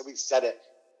said we said it,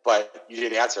 but you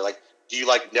didn't answer. Like, do you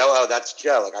like know? Oh, that's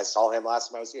Joe. Like I saw him last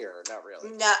time I was here. Or not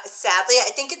really. No, sadly,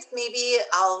 I think it's maybe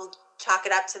I'll chalk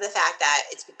it up to the fact that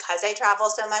it's because I travel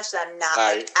so much that I'm not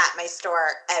like at my store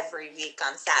every week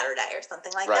on Saturday or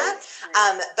something like that.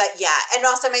 But yeah, and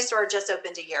also my store just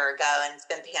opened a year ago and it's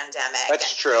been pandemic.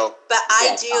 That's true. But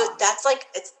I do. That's like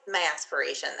it's my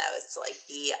aspiration though is to like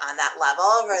be on that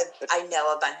level where I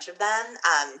know a bunch of them.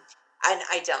 And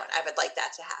I don't. I would like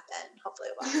that to happen. Hopefully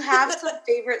it will. Do you have some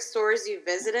favorite stores you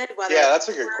visited? Whether that's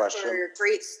a good question. Or a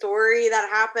great story that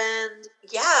happened?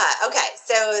 Yeah. Okay.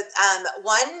 So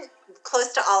one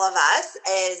close to all of us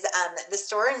is the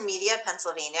store in Media,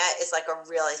 Pennsylvania is like a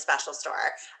really special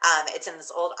store. It's in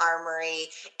this old armory.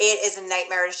 It is a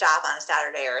nightmare to shop on a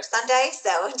Saturday or a Sunday,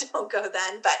 so don't go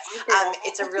then. But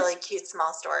it's a really cute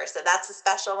small store. So that's a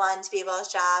special one to be able to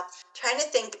shop. Trying to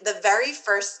think, the very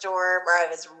first store where I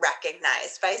was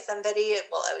recognized by somebody, it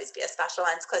will always be a special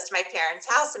one. It's close to my parents'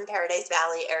 house in Paradise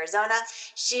Valley, Arizona.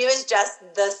 She was just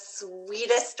the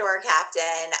sweetest store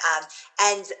captain.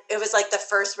 And it was like the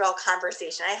first real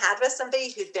conversation I had with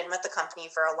somebody who'd been with the company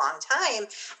for a long time.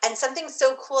 And something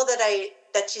so cool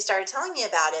that she started telling me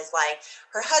about is like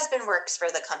her husband works for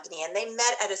the company and they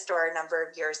met at a store a number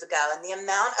of years ago, and the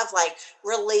amount of like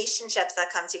relationships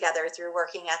that come together through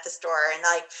working at the store and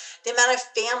like the amount of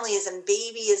families and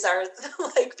babies are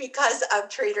like because of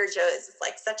Trader Joe's is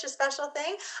like such a special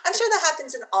thing. I'm sure that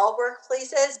happens in all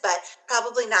workplaces, but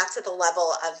probably not to the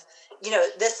level of, you know,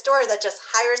 this store that just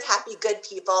hires happy, good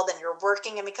people. Then you're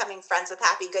working and becoming friends with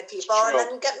happy, good people. And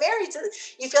then you get married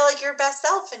you feel like your best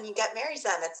self and you get married to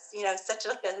them. It's, you know, such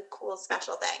like a cool,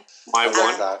 special thing. My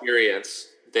one experience,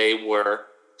 they were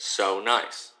so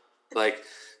nice. Like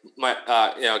my,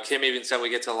 you know, Kim even said we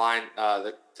get to line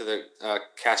to the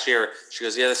cashier. She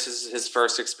goes, yeah, this is his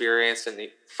first experience. And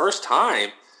the first time,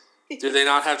 do they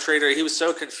not have Trader? He was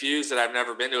so confused that I've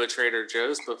never been to a Trader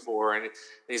Joe's before. And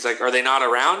he's like, are they not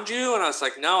around you? And I was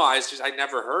like, no, I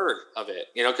never heard of it,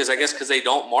 you know, because they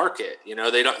don't market, you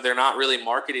know, they're not really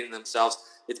marketing themselves.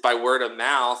 It's by word of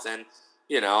mouth. And,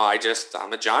 you know,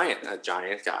 I'm a giant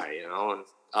guy, you know,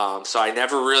 and so I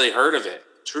never really heard of it.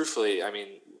 Truthfully, I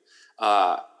mean,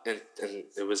 and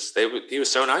it was he was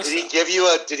so nice. Did he give you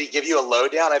a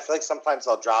lowdown? I feel like sometimes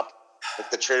I'll drop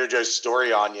like the Trader Joe's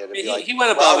story on you. He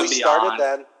went above and beyond. Started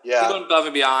then. Yeah. He went above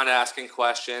and beyond, asking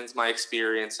questions, my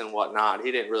experience and whatnot.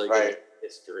 He didn't really give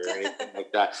history or anything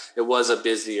like that. It was a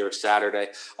busier Saturday.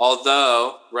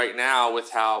 Although right now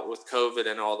with COVID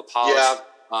and all the policy,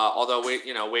 although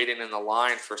waiting in the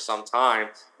line for some time,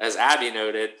 as Abby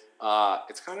noted,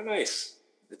 it's kind of nice.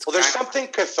 There's something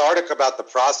cathartic about the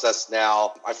process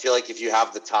now. I feel like if you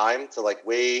have the time to like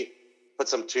wait, put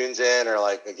some tunes in, or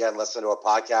like again listen to a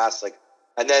podcast, like,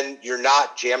 and then you're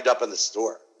not jammed up in the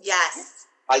store. Yes.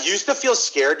 I used to feel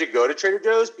scared to go to Trader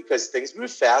Joe's because things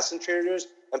move fast in Trader Joe's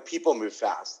and people move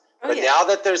fast. But now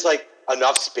that there's like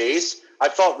enough space, I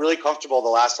felt really comfortable the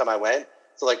last time I went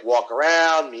to like walk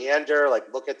around, meander,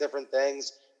 like look at different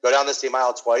things, go down the same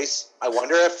aisle twice. I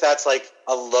wonder if that's like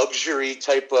a luxury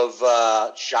type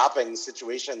of shopping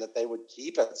situation that they would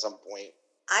keep at some point.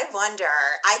 I wonder.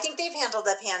 I think they've handled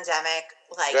the pandemic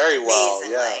like very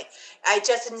amazingly. Well, yeah. I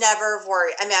just never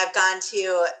worry. I mean, I've gone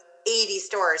to 80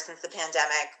 stores since the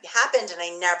pandemic happened, and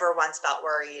I never once felt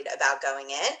worried about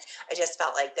going in. I just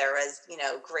felt like there was, you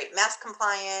know, great mask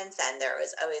compliance, and there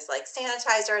was always like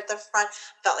sanitizer at the front.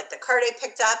 Felt like the cart I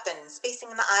picked up and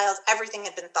spacing in the aisles, everything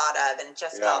had been thought of, and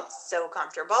just felt so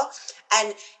comfortable.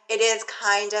 And it is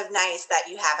kind of nice that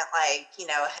you haven't like, you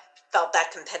know, felt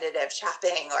that competitive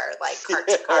shopping or like cart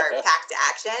to cart, pack to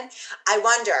action. I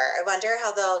wonder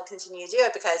how they'll continue to do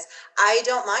it, because I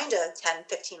don't mind a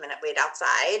 10-15 minute wait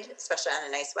outside, especially on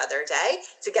a nice weather day,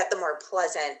 to get the more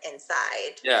pleasant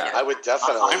inside. Yeah, you know, I would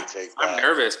definitely take that. I'm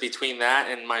nervous between that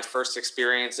and my first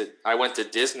experience. I went to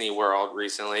Disney World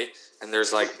recently, and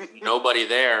there's like nobody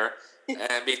there,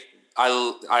 and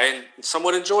I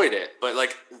somewhat enjoyed it, but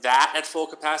like that at full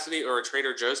capacity or a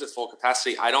Trader Joe's at full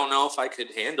capacity, I don't know if I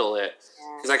could handle it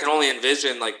because I can only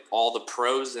envision like all the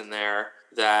pros in there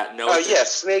that know. Oh yeah,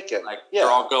 snaking. Like they're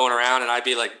all going around, and I'd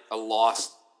be like a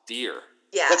lost deer.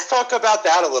 Yeah. Let's talk about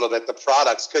that a little bit, the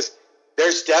products, because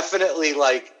there's definitely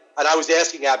like, and I was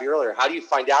asking Abby earlier, how do you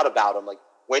find out about them? Like,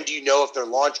 when do you know if they're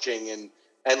launching, and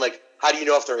like, how do you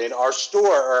know if they're in our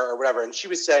store or whatever? And she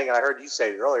was saying, and I heard you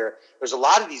say it earlier, there's a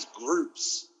lot of these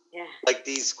groups, like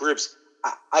these groups.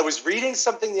 I was reading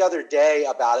something the other day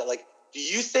about it. Like, do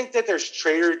you think that there's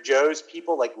Trader Joe's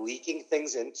people like leaking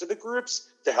things into the groups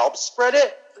to help spread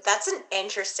it? That's an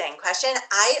interesting question.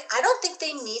 I don't think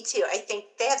they need to. I think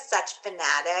they have such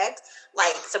fanatics,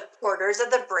 like supporters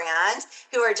of the brand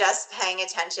who are just paying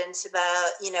attention to the,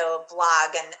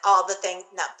 blog and all the things,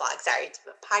 not blog, sorry, to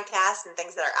the podcasts and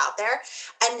things that are out there.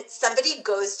 And somebody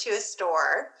goes to a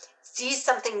store, sees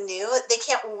something new, they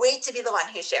can't wait to be the one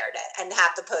who shared it and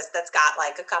have the post that's got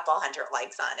like a couple hundred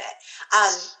likes on it.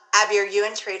 Abby, are you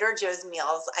in Trader Joe's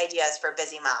Meals Ideas for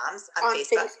Busy Moms on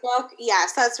Facebook?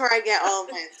 Yes, that's where I get all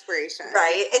of my inspiration.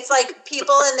 Right. It's like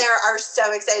people in there are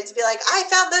so excited to be like, I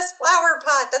found this flower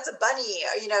pot. That's a bunny.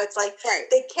 It's like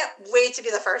they can't wait to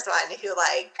be the first one who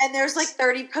like. And there's like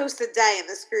 30 posts a day in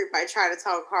this group. I try to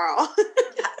tell Carl.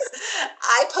 Yes.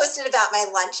 I posted about my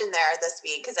lunch in there this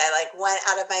week because I like went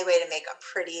out of my way to make a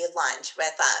pretty lunch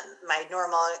with my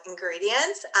normal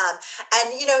ingredients.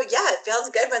 And it feels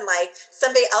good when like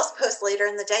somebody else posts later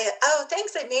in the day, oh,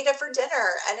 thanks, I made it for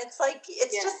dinner. And it's like,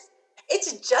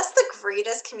 it's just the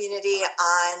greatest community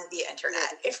on the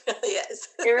internet. It really is.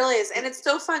 It really is. And it's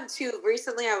so fun too.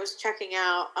 Recently I was checking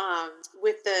out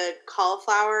with the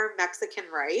cauliflower Mexican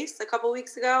rice a couple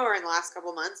weeks ago or in the last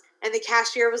couple months. And the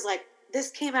cashier was like,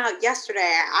 this came out yesterday.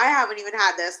 I haven't even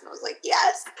had this. And I was like,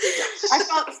 yes. I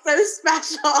felt so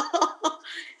special.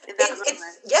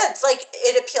 It's like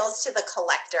it appeals to the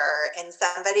collector in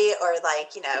somebody, or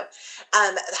like,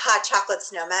 hot chocolate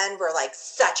snowmen were like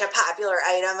such a popular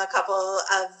item a couple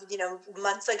of,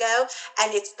 months ago.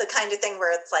 And it's the kind of thing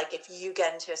where it's like, if you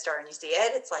get into a store and you see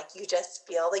it, it's like, you just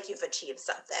feel like you've achieved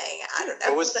something. I don't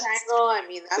know. It was jangle. I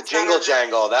mean, that's the jingle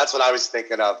jangle. That's what I was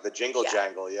thinking of. The jingle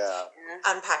jangle. Yeah.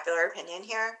 Unpopular opinion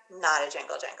here. Not a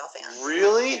jingle jangle fan.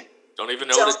 Really? Don't even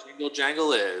know what a jingle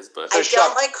jangle is, but I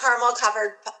don't like caramel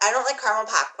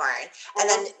popcorn. And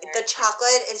then the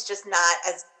chocolate is just not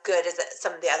as good as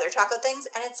some of the other chocolate things,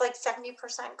 and it's like 70%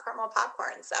 caramel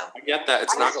popcorn. So I get that.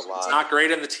 It's not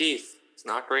great in the teeth. It's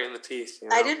not great in the teeth.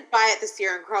 I didn't buy it this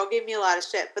year, and Carl gave me a lot of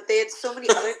shit. But they had so many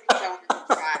other things I wanted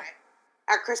to try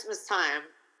at Christmas time,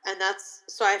 and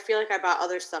so I feel like I bought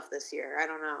other stuff this year. I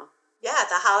don't know. Yeah,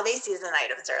 the holiday season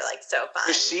items are like so fun.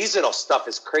 Your seasonal stuff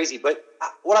is crazy, but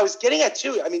what I was getting at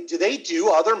too, I mean, do they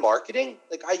do other marketing?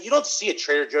 Like, you don't see a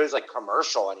Trader Joe's like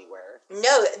commercial anywhere.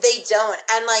 No, they don't.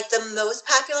 And like the most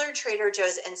popular Trader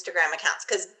Joe's Instagram accounts,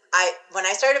 because when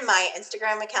I started my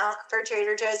Instagram account for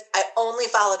Trader Joe's, I only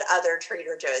followed other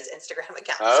Trader Joe's Instagram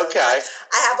accounts. Okay. So like,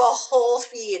 I have a whole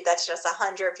feed that's just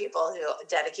 100 people who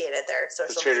dedicated their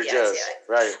social media to it.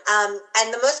 Right.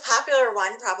 And the most popular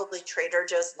one, probably Trader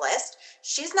Joe's List.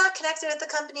 She's not connected with the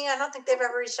company. I don't think they've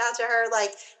ever reached out to her.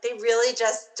 Like, they really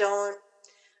just don't.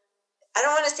 I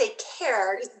don't want to say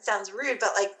care because it sounds rude,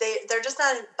 but like they're just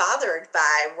not bothered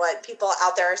by what people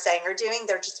out there are saying or doing.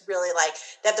 They're just really like,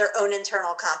 they have their own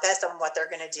internal compass on what they're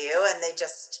going to do. And they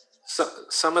just.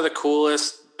 Some of the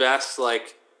coolest, best,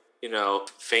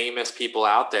 famous people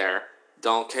out there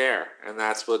don't care. And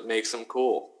that's what makes them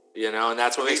cool, and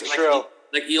that's what makes it true.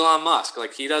 Like Elon Musk,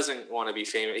 like he doesn't want to be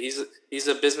famous. He's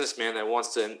a businessman that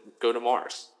wants to go to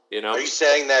Mars. Are you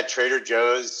saying that Trader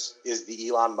Joe's is the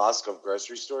Elon Musk of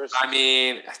grocery stores? I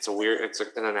mean, it's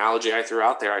an analogy I threw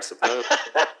out there, I suppose.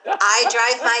 I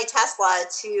drive my Tesla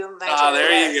to my Trader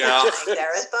there you go. There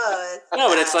with both. No,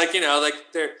 but it's like,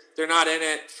 they're not in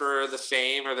it for the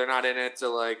fame, or they're not in it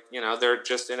to they're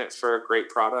just in it for great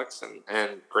products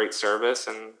and great service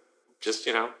and just,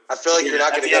 I feel like you're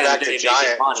not going to go back to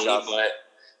Giant stuff. But,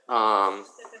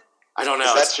 I don't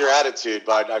know. That's your attitude,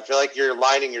 bud. I feel like you're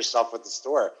aligning yourself with the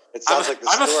store. It sounds like the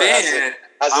I'm store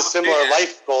has a similar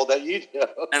life goal that you do.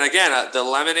 And again, the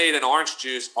lemonade and orange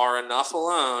juice are enough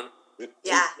alone to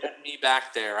get me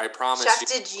back there. I promise Chuck,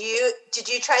 you. Did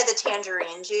you try the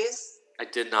tangerine juice? I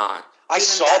did not. I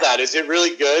saw that. Is it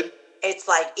really good? It's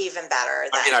like even better.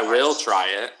 I will try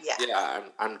it. Yeah,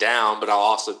 I'm down, but I'll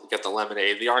also get the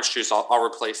lemonade. The orange juice, I'll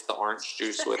replace the orange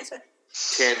juice with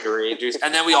tangerine juice.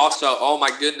 And then we also, oh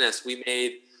my goodness, we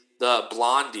made the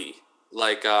Blondie,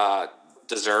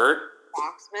 dessert.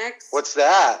 Box mix? What's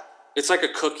that? It's like a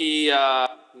cookie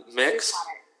mix.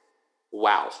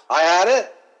 Wow. I had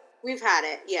it? We've had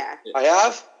it, yeah. I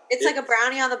have? It's like a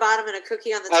brownie on the bottom and a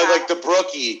cookie on the top. I like the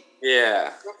brookie.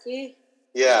 Yeah. Brookie?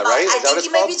 Yeah, right? I think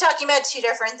you might called? be talking about two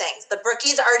different things. The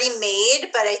brookie's already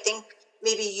made, but I think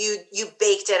maybe you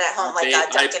baked it at home like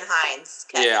a Duncan Hines.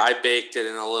 Yeah, I baked it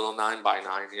in a little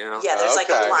 9x9, you know? Yeah, there's like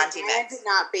a blondie mix. I did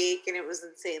not bake, and it was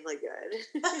insanely good.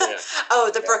 Yeah. Oh,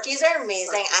 the brookies are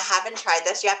amazing. I haven't tried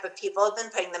this yet, but people have been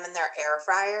putting them in their air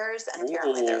fryers, and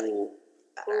apparently they're like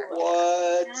better.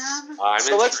 What?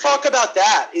 So let's talk about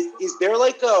that. Is there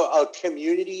like a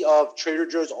community of Trader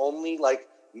Joe's only like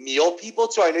meal people?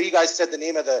 So I know you guys said the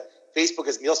name of the Facebook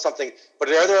is Meal Something, but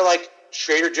are there like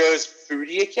Trader Joe's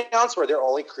foodie accounts where they're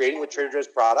only creating with Trader Joe's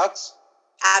products?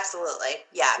 Absolutely,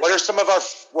 yeah. What are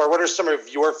some of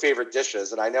your favorite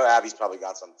dishes? And I know Abby's probably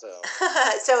got some too.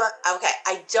 So, okay,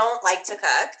 I don't like to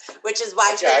cook, which is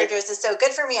why Trader Joe's is so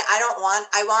good for me.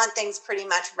 I want things pretty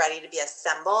much ready to be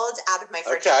assembled out of my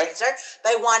fridge and freezer,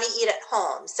 but I want to eat at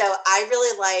home. So I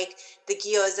really like the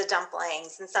gyoza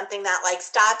dumplings and something that like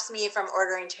stops me from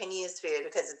ordering Chinese food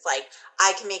because it's like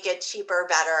I can make it cheaper,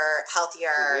 better,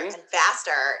 healthier, and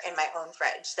faster in my own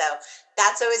fridge. So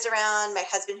that's always around. My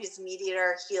husband, who's a meat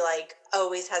eater, he like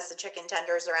always has the chicken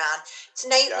tenders around.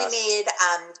 Tonight we made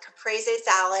caprese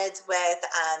salads with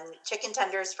chicken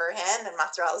tenders for him and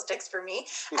mozzarella sticks for me.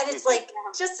 And it's like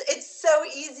it's so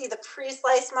easy. The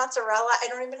pre-sliced mozzarella, I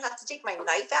don't even have to take my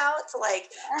knife out to like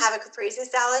have a caprese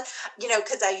salad,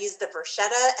 because I use the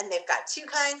bruschetta, and they've got two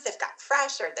kinds. They've got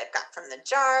fresh or they've got from the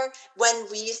jar. When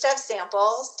we used to have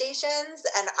sample stations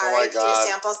and RIQ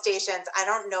sample stations, I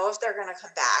don't know if they're going to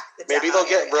come back. Maybe they'll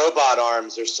get robot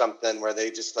arms or something where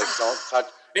they just like don't touch.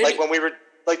 Maybe. Like when we were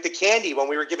like the candy, when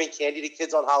we were giving candy to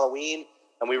kids on Halloween,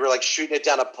 and we were like shooting it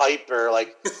down a pipe or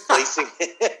like placing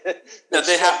it. No,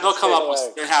 they have to come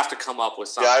up with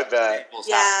something. Yeah, I bet.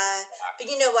 Yeah. But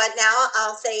you know what? Now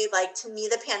I'll say, like, to me,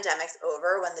 the pandemic's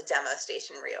over when the demo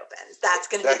station reopens. That's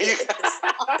going to be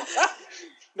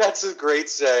That's a great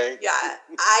saying. Yeah.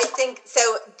 I think so.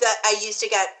 I used to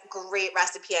get great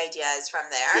recipe ideas from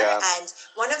there. Yeah. And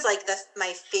one of like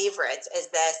my favorites is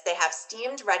this. They have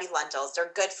steamed ready lentils.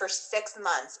 They're good for 6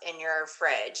 months in your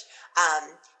fridge.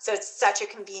 So it's such a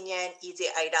convenient, easy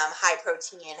item, high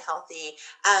protein, healthy.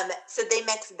 So they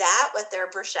mix that with their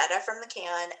bruschetta from the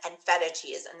can and feta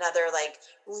cheese, another like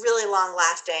really long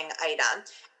lasting item.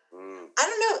 I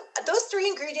don't know. Those three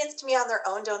ingredients to me on their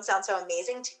own don't sound so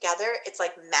amazing. Together, it's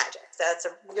like magic. So it's a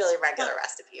really regular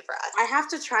recipe for us. I have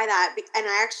to try that. And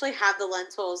I actually have the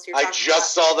lentils. I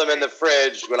just saw them in the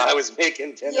fridge when I was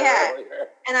making dinner earlier.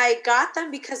 And I got them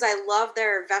because I love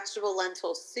their vegetable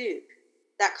lentil soup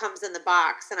that comes in the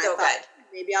box. And I thought,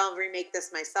 maybe I'll remake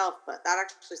this myself. But that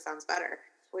actually sounds better.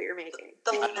 What you're making.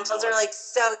 The lentils are like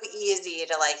so easy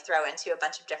to like throw into a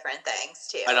bunch of different things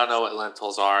too. I don't know what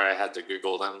lentils are. I had to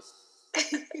Google them.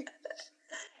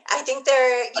 I think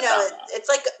they're, it's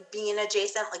like bean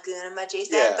adjacent, legume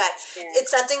adjacent, but it's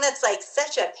something that's like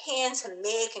such a pain to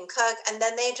make and cook. And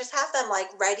then they just have them like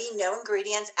ready, no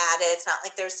ingredients added. It's not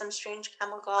like there's some strange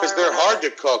chemical. Because they're hard to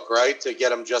cook, right? To get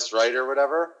them just right or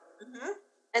whatever. Mm-hmm.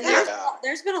 And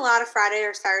there's been a lot of Friday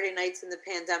or Saturday nights in the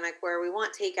pandemic where we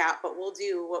want takeout, but we'll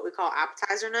do what we call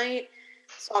appetizer night.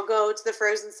 So I'll go to the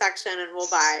frozen section and we'll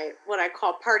buy what I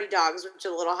call party dogs, which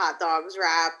are little hot dogs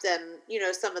wrapped, and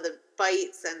some of the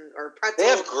bites or pretzels. They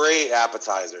have great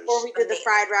appetizers. Or we did the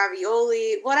fried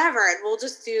ravioli, whatever, and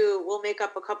we'll make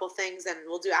up a couple things and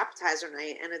we'll do appetizer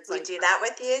night, and it's we do that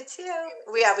with you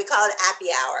too. We call it appy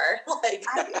hour. Like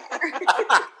appy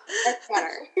hour. That's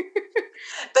better.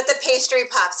 But the pastry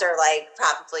pops are like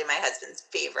probably my husband's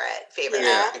favorite.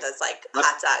 Those like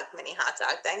mini hot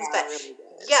dog things. But really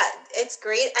it's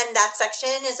great. And that section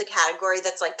is a category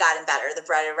that's like gotten better. The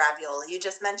breaded ravioli you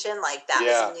just mentioned, like that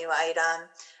was a new item.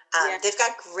 They've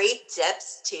got great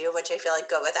dips too, which I feel like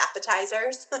go with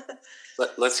appetizers.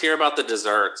 Let's hear about the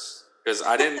desserts, because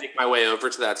I didn't make my way over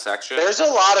to that section. There's a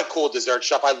lot of cool dessert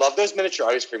shop. I love those miniature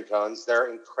ice cream cones.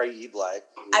 They're incredible.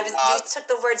 You took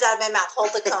the words out of my mouth.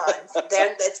 Hold the cones.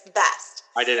 It's the best.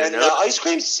 I didn't know. And the ice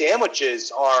cream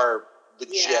sandwiches are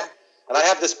legit. Yeah. And I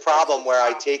have this problem where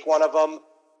I take one of them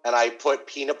and I put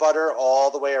peanut butter all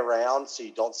the way around so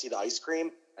you don't see the ice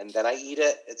cream, and then I eat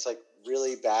it. It's like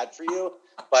really bad for you,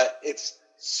 but it's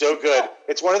so good.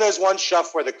 It's one of those ones,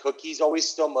 Shuff, where the cookie's always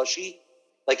still mushy.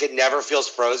 Like it never feels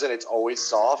frozen. It's always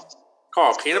soft.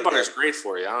 Carl, peanut butter is great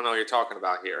for you. I don't know what you're talking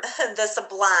about here. the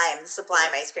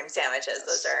sublime ice cream sandwiches.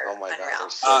 Those are unreal.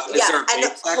 Is there a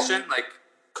bake section? Like,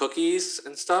 cookies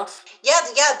and stuff? Yeah.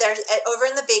 There's over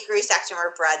in the bakery section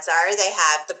where breads are. They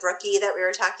have the brookie that we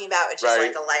were talking about, which is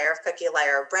like a layer of cookie,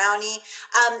 layer of brownie.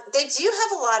 They do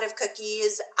have a lot of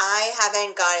cookies. I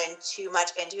haven't gotten too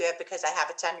much into it because I have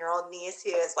a 10-year-old niece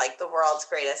who is like the world's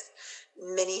greatest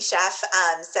mini chef.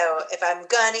 So if I'm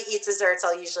gonna eat desserts,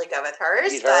 I'll usually go with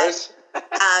hers. Eat hers?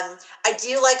 I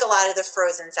do like a lot of the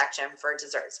frozen section for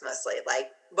desserts, mostly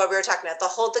like what we were talking about, the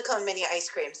hold the cone mini ice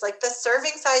creams. Like the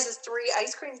serving size is 3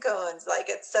 ice cream cones. Like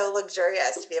it's so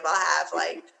luxurious to be able to have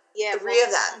like 3 of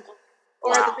them.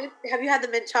 Or have you had the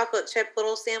mint chocolate chip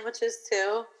little sandwiches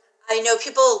too? I know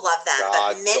people love them,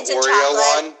 God, but mint the and Oreo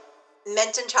chocolate. one?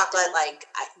 Mint and chocolate, like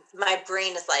my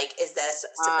brain is like, is this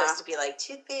supposed to be like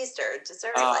toothpaste or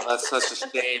dessert? Oh, that's such a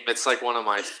shame. It's like one of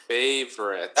my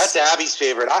favorites. That's Abby's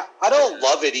favorite. I don't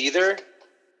love it either,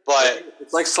 but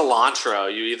it's like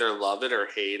cilantro. You either love it or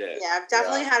hate it. Yeah, I've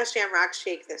definitely had a Shamrock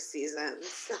Shake this season.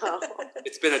 So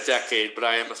It's been a decade, but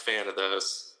I am a fan of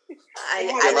those. I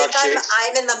think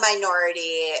I'm in the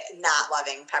minority not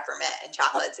loving peppermint and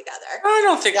chocolate together. I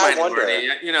don't think minority.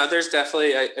 You know, there's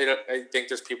definitely, I think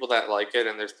there's people that like it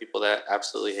and there's people that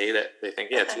absolutely hate it. They think,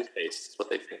 toothpaste is what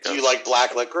they think of. Do you like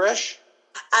black licorice?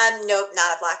 Nope,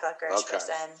 not a black licorice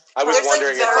person. I was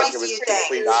wondering if very it was few the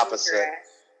complete opposite.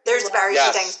 There's very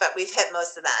few things, but we've hit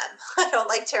most of them. I don't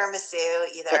like tiramisu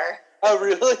either. Oh,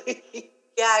 really?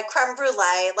 Yeah, creme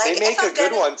brulee. Like, they make a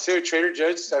good one too. Trader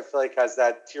Joe's, I feel like, has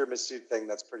that tiramisu thing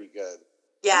that's pretty good.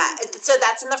 Yeah, so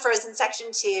that's in the frozen section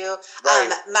too. Right.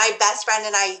 My best friend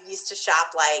and I used to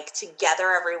shop like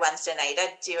together every Wednesday night.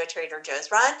 I'd do a Trader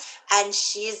Joe's run, and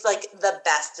she's like the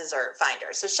best dessert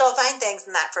finder. So she'll find things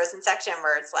in that frozen section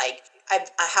where it's like,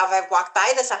 I've walked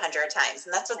by this 100 times,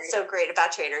 and that's what's so great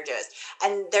about Trader Joe's.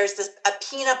 And there's a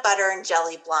peanut butter and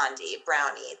jelly blondie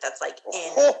brownie that's like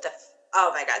in the. Oh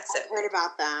my God! So I've heard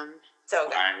about them. So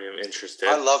good. I am interested.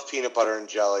 I love peanut butter and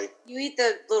jelly. You eat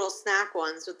the little snack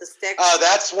ones with the sticks. Oh,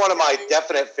 that's one of my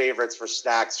definite favorites for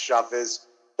snacks. Shuff is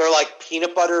they're like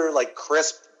peanut butter, like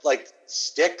crisp, like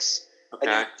sticks,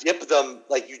 and you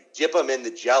dip them in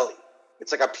the jelly.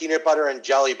 It's like a peanut butter and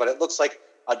jelly, but it looks like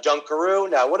a Dunkaroo.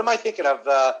 Now, what am I thinking of?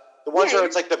 The ones where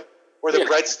it's like the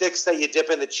breadsticks that you dip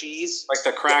in the cheese, like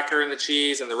the cracker and the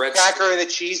cheese and the red cracker and the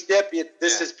cheese dip.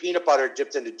 This is peanut butter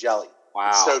dipped into jelly.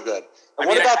 Wow, it's so good. And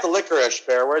what about the licorice,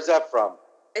 Bear? Where's that from?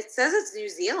 It says it's New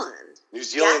Zealand. New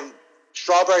Zealand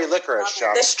strawberry licorice.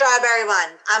 The strawberry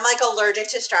one. I'm like allergic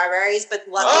to strawberries, but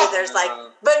luckily there's like,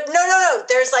 but no.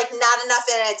 There's like not enough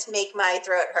in it to make my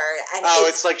throat hurt. And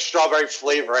it's like strawberry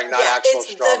flavoring, not actual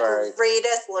strawberry. It's the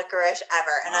greatest licorice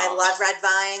ever, and I love red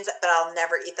vines, but I'll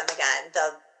never eat them again.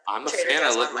 I'm a fan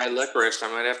of my licorice.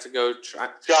 I might have to go try.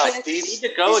 God, these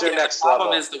are next the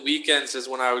problem level. is the weekends is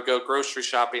when I would go grocery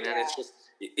shopping, and it's just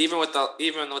even with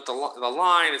the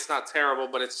line, it's not terrible,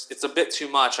 but it's a bit too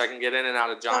much. I can get in and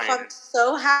out of Giant. I'm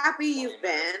so happy you've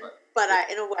been, but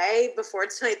in a way, before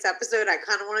tonight's episode, I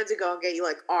kind of wanted to go and get you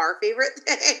like our favorite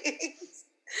things,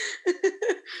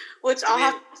 which I'll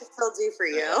have to still do for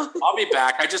you. I'll be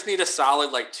back. I just need a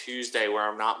solid like Tuesday where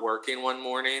I'm not working one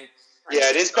morning. Yeah,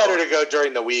 it is better to go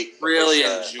during the week. Really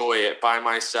enjoy it by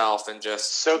myself and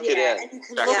just soak it in. And you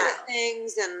can look at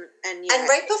things and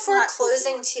right before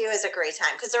closing too is a great time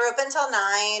because they're open till 9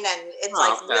 and it's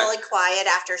really quiet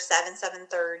after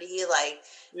 7:30. Like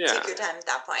take your time at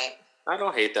that point. I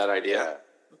don't hate that idea.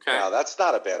 Yeah. Okay, no, that's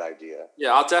not a bad idea.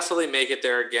 Yeah, I'll definitely make it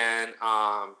there again.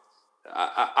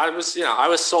 I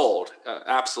was sold.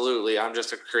 Absolutely. I'm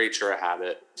just a creature of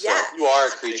habit. So. Yeah. You are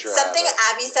a creature of habit. Something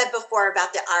Abby said before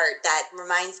about the art that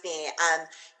reminds me,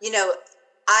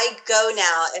 I go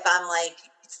now if I'm like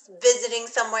visiting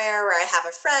somewhere where I have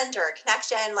a friend or a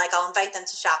connection, like I'll invite them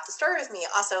to shop the store with me.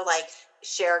 Also like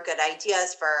share good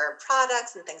ideas for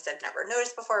products and things I've never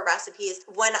noticed before, recipes.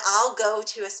 When I'll go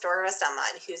to a store with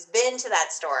someone who's been to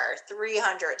that store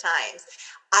 300 times,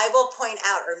 I will point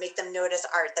out or make them notice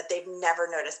art that they've never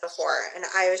noticed before. And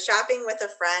I was shopping with a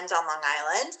friend on Long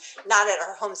Island, not at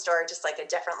her home store, just like a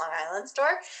different Long Island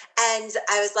store. And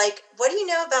I was like, what do you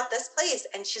know about this place?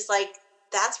 And she's like,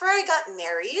 that's where I got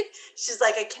married. She's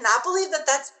like, I cannot believe that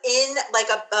that's in like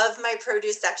above my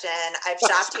produce section. I've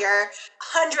shopped here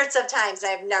hundreds of times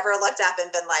and I've never looked up and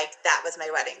been like, that was my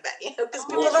wedding venue because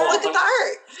people don't look at the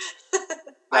art.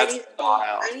 I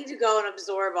need to go and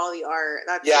absorb all the art.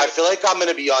 I feel like I'm going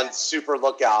to be on super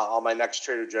lookout on my next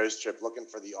Trader Joe's trip looking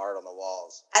for the art on the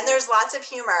walls. And there's lots of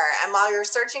humor. And while you're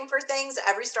searching for things,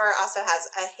 every store also has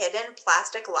a hidden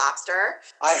plastic lobster.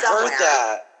 I heard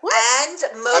that. What?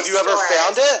 And most Have you ever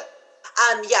found it?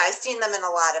 Yeah, I've seen them in a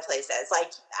lot of places.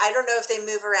 Like, I don't know if they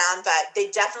move around, but they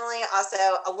definitely also,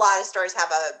 a lot of stores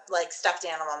have a like stuffed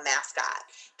animal mascot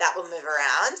that will move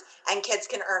around, and kids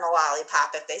can earn a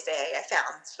lollipop if they say, I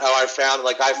found.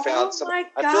 I found some. my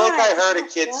I feel like I heard a God.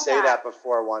 kid say that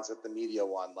before once at the media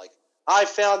one. Like, I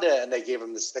found it, and they gave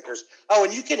him the stickers. Oh,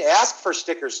 and you can ask for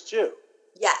stickers too.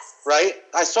 Yes. Right?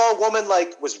 I saw a woman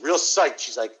was real psyched.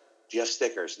 She's like, "Do you have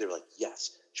stickers?" They were like,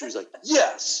 "Yes." She was like,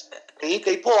 "Yes." And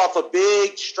they pull off a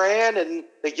big strand and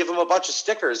they give them a bunch of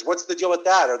stickers. What's the deal with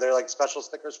that? Are there like special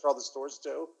stickers for all the stores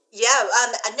too? Yeah,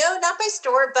 no, not by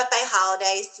store, but by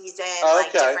holiday season,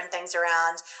 like different things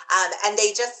around. And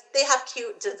they have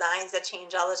cute designs that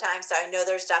change all the time. So I know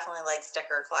there's definitely like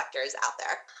sticker collectors out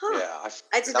there. Huh. Yeah,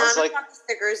 I did not know about the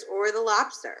stickers or the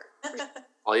lobster.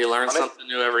 Well, you learn something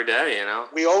new every day, you know?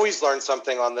 We always learn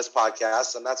something on this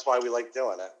podcast, and that's why we like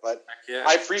doing it. But yeah.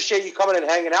 I appreciate you coming and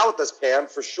hanging out with us, Pam,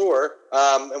 for sure.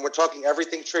 And we're talking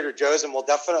everything Trader Joe's, and we'll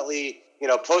definitely,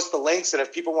 post the links. And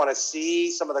if people want to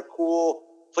see some of the cool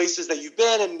places that you've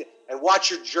been and watch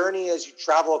your journey as you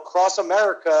travel across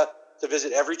America to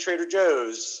visit every Trader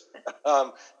Joe's,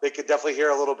 they could definitely hear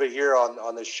a little bit here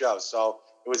on this show. So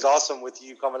it was awesome with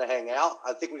you coming to hang out.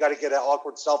 I think we got to get an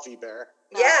awkward selfie, Bear.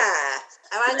 Yeah,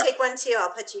 I want to take one too. I'll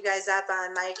put you guys up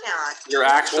on my account. You're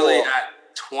actually at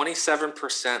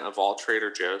 27% of all Trader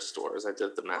Joe's stores. I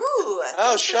did the math. Ooh.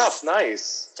 Oh, chef,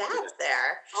 nice. Stats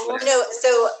there. Almost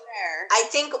So I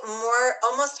think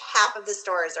almost half of the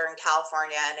stores are in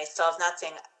California, and I still have not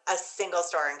seen a single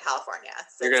store in California.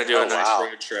 So you're going to do a nice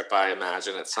road trip, I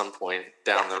imagine, at some point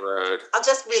down the road. I'll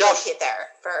just relocate there.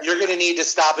 You're going to need to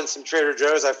stop in some Trader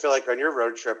Joe's, I feel like, on your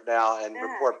road trip now and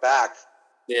report back.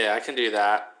 Yeah, I can do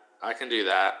that.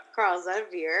 Carl, is that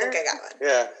a beer? I think I got one.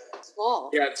 Yeah. Small.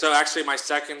 Yeah, so actually my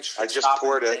second I just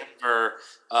poured it. Denver,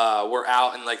 we're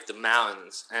out in like the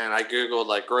mountains, and I Googled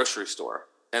like grocery store,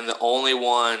 and the only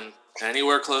one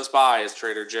anywhere close by is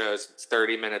Trader Joe's. It's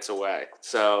 30 minutes away.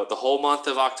 So the whole month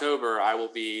of October, I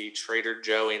will be Trader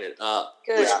Joeing it up.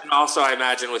 Good. Yeah. And also, I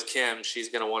imagine with Kim, she's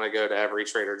going to want to go to every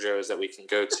Trader Joe's that we can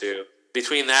go to.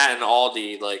 Between that and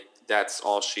Aldi, like, that's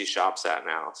all she shops at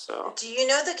now. So, do you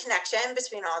know the connection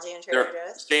between Aldi and Trader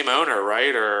Joe's? Same owner,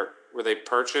 right? Or were they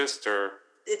purchased? Or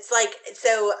it's like,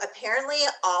 so apparently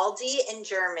Aldi in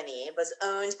Germany was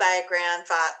owned by a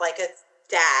grandfather, like a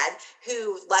dad,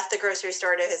 who left the grocery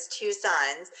store to his two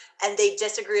sons, and they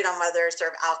disagreed on whether to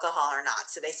serve alcohol or not.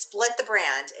 So they split the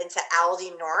brand into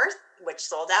Aldi North, which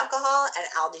sold alcohol, and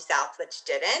Aldi South, which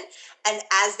didn't. And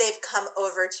as they've come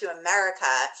over to America,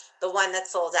 the one that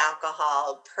sold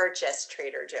alcohol purchased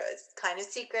Trader Joe's. Kind of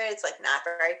secret. It's like not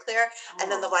very clear. Oh.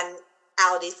 And then the one,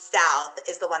 Aldi South,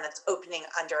 is the one that's opening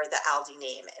under the Aldi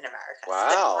name in America. Wow.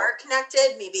 So they are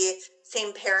connected, maybe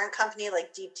same parent company,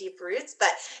 like deep roots, but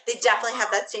they definitely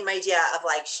have that same idea of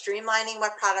like streamlining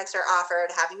what products are offered,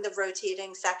 having the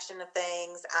rotating section of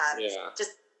things,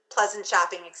 just pleasant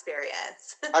shopping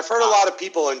experience. I've heard a lot of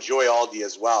people enjoy Aldi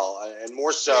as well, and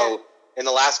more so in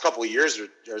the last couple of years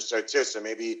or so too, so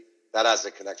maybe that has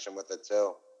a connection with it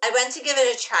too. I went to give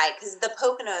it a try because the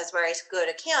Poconos where I go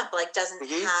to camp doesn't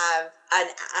have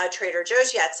a Trader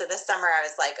Joe's yet. So this summer I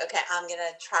was like, okay, I'm going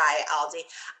to try Aldi.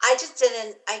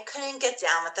 I couldn't get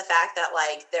down with the fact that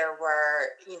like there were,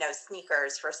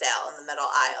 sneakers for sale in the middle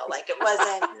aisle. Like it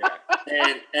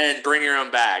wasn't. and bring your own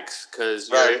bags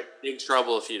because you're in big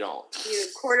trouble if you don't. You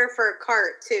quarter for a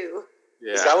cart too.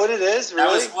 Yeah. Is that what it is?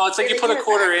 Really? It's like you put a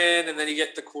quarter in and then you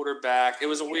get the quarter back. It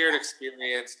was a weird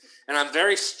experience, and I'm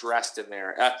very stressed in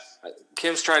there.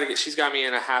 Kim's she's got me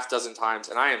in a half dozen times,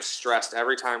 and I am stressed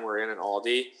every time we're in an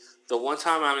Aldi. The one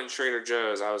time I'm in Trader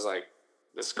Joe's, I was like,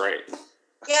 this is great.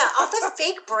 Yeah, all the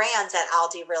fake brands at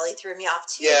Aldi really threw me off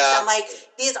too. Yeah. I'm like,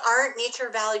 these aren't Nature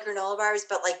Valley granola bars,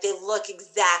 but like they look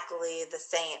exactly the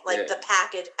same. Like the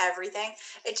package, everything.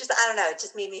 It just, I don't know, it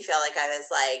just made me feel like I was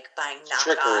like buying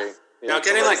knockoff. Yeah, now,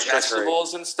 getting like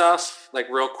vegetables and stuff, like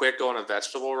real quick, go on a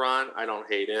vegetable run, I don't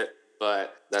hate it,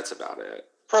 but that's about it.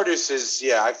 Produce is,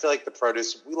 I feel like the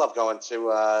produce, we love going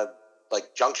to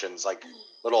like junctions, like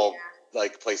little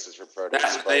like places for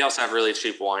produce. They also have really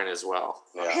cheap wine as well.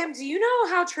 Yeah. Pam, do you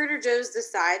know how Trader Joe's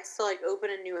decides to like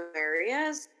open in new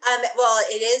areas? Well,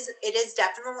 it is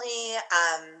definitely,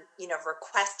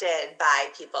 requested by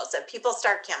people. So people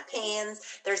start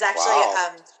campaigns. There's actually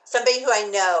somebody who I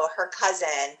know, her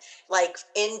cousin, like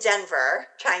in Denver,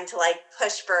 trying to like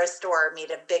push for a store,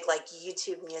 made a big like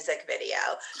YouTube music video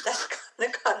that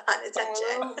kind of got on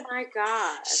attention. Oh my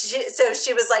gosh. So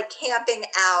she was like camping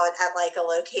out at like a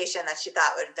location that she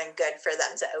thought would have been good for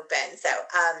them to open. So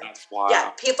yeah,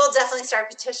 people definitely start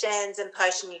petitions and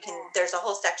push, and there's a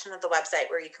whole section of the website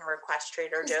where you can request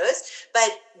Trader Joe's,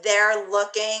 but they're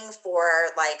looking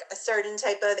for like a certain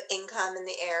type of income in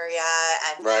the area,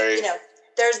 and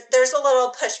there's a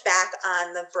little pushback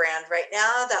on the brand right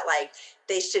now that like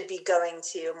they should be going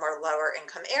to more lower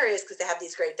income areas because they have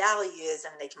these great values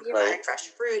and they can provide fresh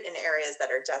fruit in areas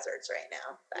that are deserts right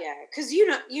now. But. Yeah, because you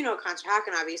know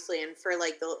Conshohocken obviously, and for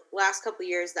like the last couple of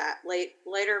years that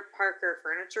later Parker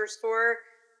Furniture Store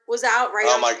was out right.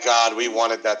 Oh my God, we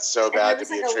wanted that so bad to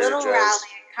be a Trader Joe's. Rally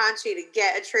in Conchi to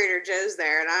get a Trader Joe's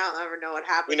there, and I don't ever know what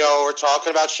happened. We're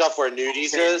talking about stuff where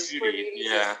Nudies is.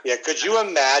 Yeah. Yeah. Could you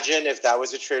imagine if that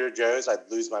was a Trader Joe's? I'd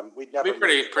lose my. We'd never. It'd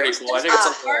be pretty cool. I think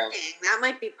it's parking. That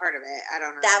might be part of it. I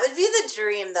don't know. That would be the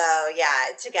dream, though.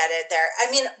 Yeah, to get it there. I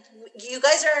mean, you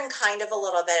guys are in kind of a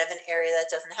little bit of an area that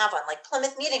doesn't have one. Like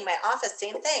Plymouth Meeting, my office,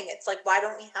 same thing. It's like, why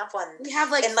don't we have one? We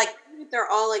have like, and like they're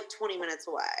all like 20 minutes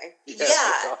away.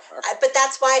 Yeah, but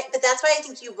that's why I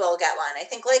think you will get one. I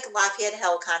think like Lafayette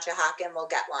Hill, Conshohocken will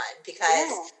get one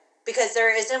because there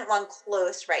isn't one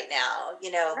close right now.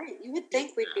 Right? You would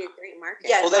think we'd be a great market.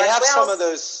 Yeah, well, they have some of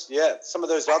those. Yeah, some of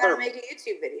those other. Make a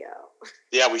YouTube video.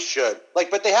 Yeah, we should.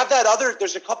 But they have that other.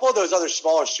 There's a couple of those other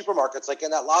smaller supermarkets, like in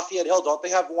that Lafayette Hill. Don't they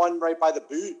have one right by the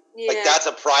boot? Yeah. Like that's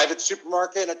a private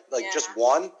supermarket, just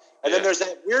one. And then there's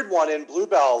that weird one in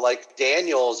Bluebell, like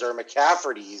Daniel's or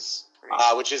McCafferty's,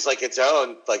 which is like its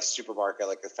own like supermarket,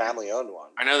 like a family-owned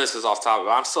one. I know this is off topic,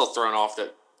 but I'm still thrown off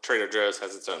that Trader Joe's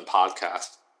has its own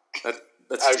podcast.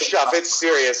 That's Chef, it's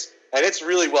serious and it's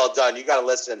really well done. You got to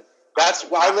listen. That's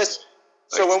why I listen.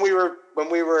 So when we were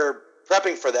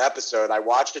prepping for the episode, I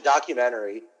watched a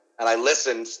documentary and I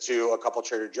listened to a couple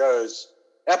Trader Joe's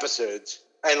episodes.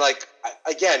 And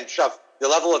again, Chef, the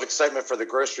level of excitement for the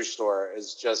grocery store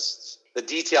is just the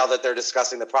detail that they're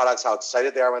discussing the products, how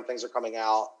excited they are when things are coming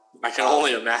out. I can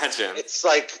only imagine. It's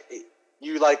like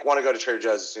you want to go to Trader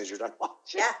Joe's as soon as you're done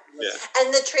watching. Yeah.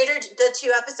 And the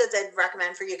two episodes I'd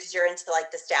recommend for you because you're into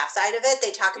like the staff side of it.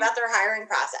 They talk about their hiring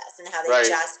process and how they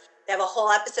they have a whole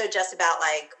episode just about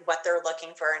like what they're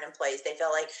looking for in employees. They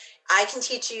feel like I can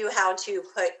teach you how to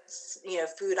put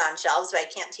food on shelves, but I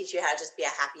can't teach you how to just be a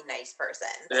happy, nice person.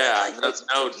 Yeah,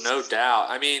 no doubt.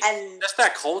 I mean, just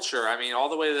that culture. I mean, all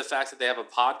the way to the fact that they have a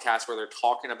podcast where they're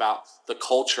talking about the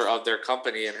culture of their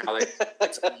company and how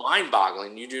it's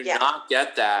mind-boggling. You do not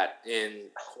get that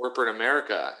in corporate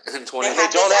America in 20. They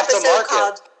don't have to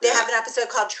market. They have an episode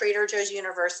called Trader Joe's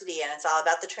University, and it's all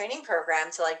about the training program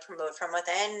to like promote from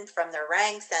within, from their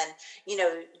ranks, and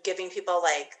giving people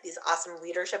like these awesome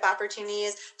leadership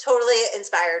opportunities. Totally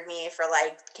inspired me for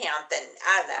like camp, and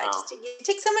I don't know. You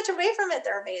take so much away from it.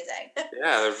 They're amazing.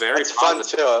 Yeah, they're very fun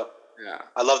too. Yeah,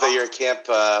 I love that you're a camp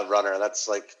runner. That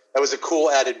was a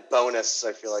cool added bonus.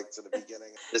 I feel like to the beginning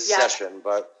of this session,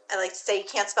 but. I like to say you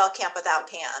can't spell camp without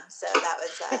Pam, so that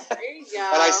was. There you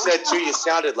go. And I said too, you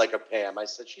sounded like a Pam. I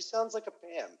said she sounds like a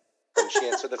Pam when she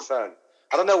answered the phone.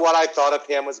 I don't know what I thought a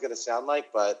Pam was going to sound like,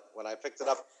 but when I picked it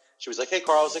up, she was like, "Hey,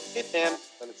 Carl." I was like, "Hey, Pam,"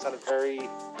 and it sounded very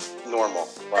normal.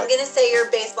 But I'm going to say your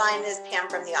baseline is Pam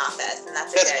from The Office, and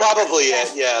that's probably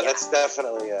it. Yeah, that's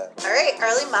definitely it. All right,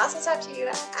 early mazel tov to you,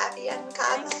 Abby and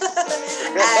Cobb.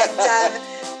 And.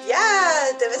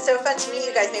 Yeah, it was so fun to meet you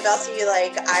guys. Maybe I'll see you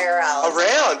like IRL.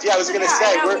 Around, I was going to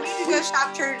say. We need to go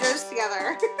shop Trader Joe's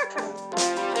together.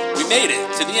 We made it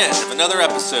to the end of another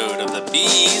episode of the Be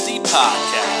Easy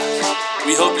Podcast.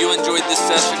 We hope you enjoyed this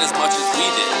session as much as we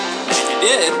did. And if you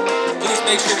did, please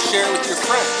make sure to share it with your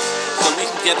friends so we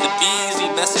can get the Be Easy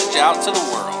message out to the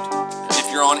world. If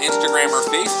you're on Instagram or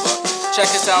Facebook, check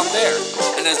us out there.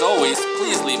 And as always,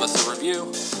 please leave us a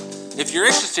review. If you're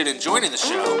interested in joining the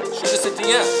show, shoot us a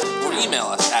DM or email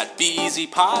us at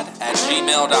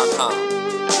beeasypod@gmail.com.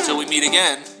 Until we meet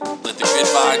again, let the good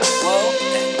vibes flow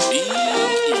and be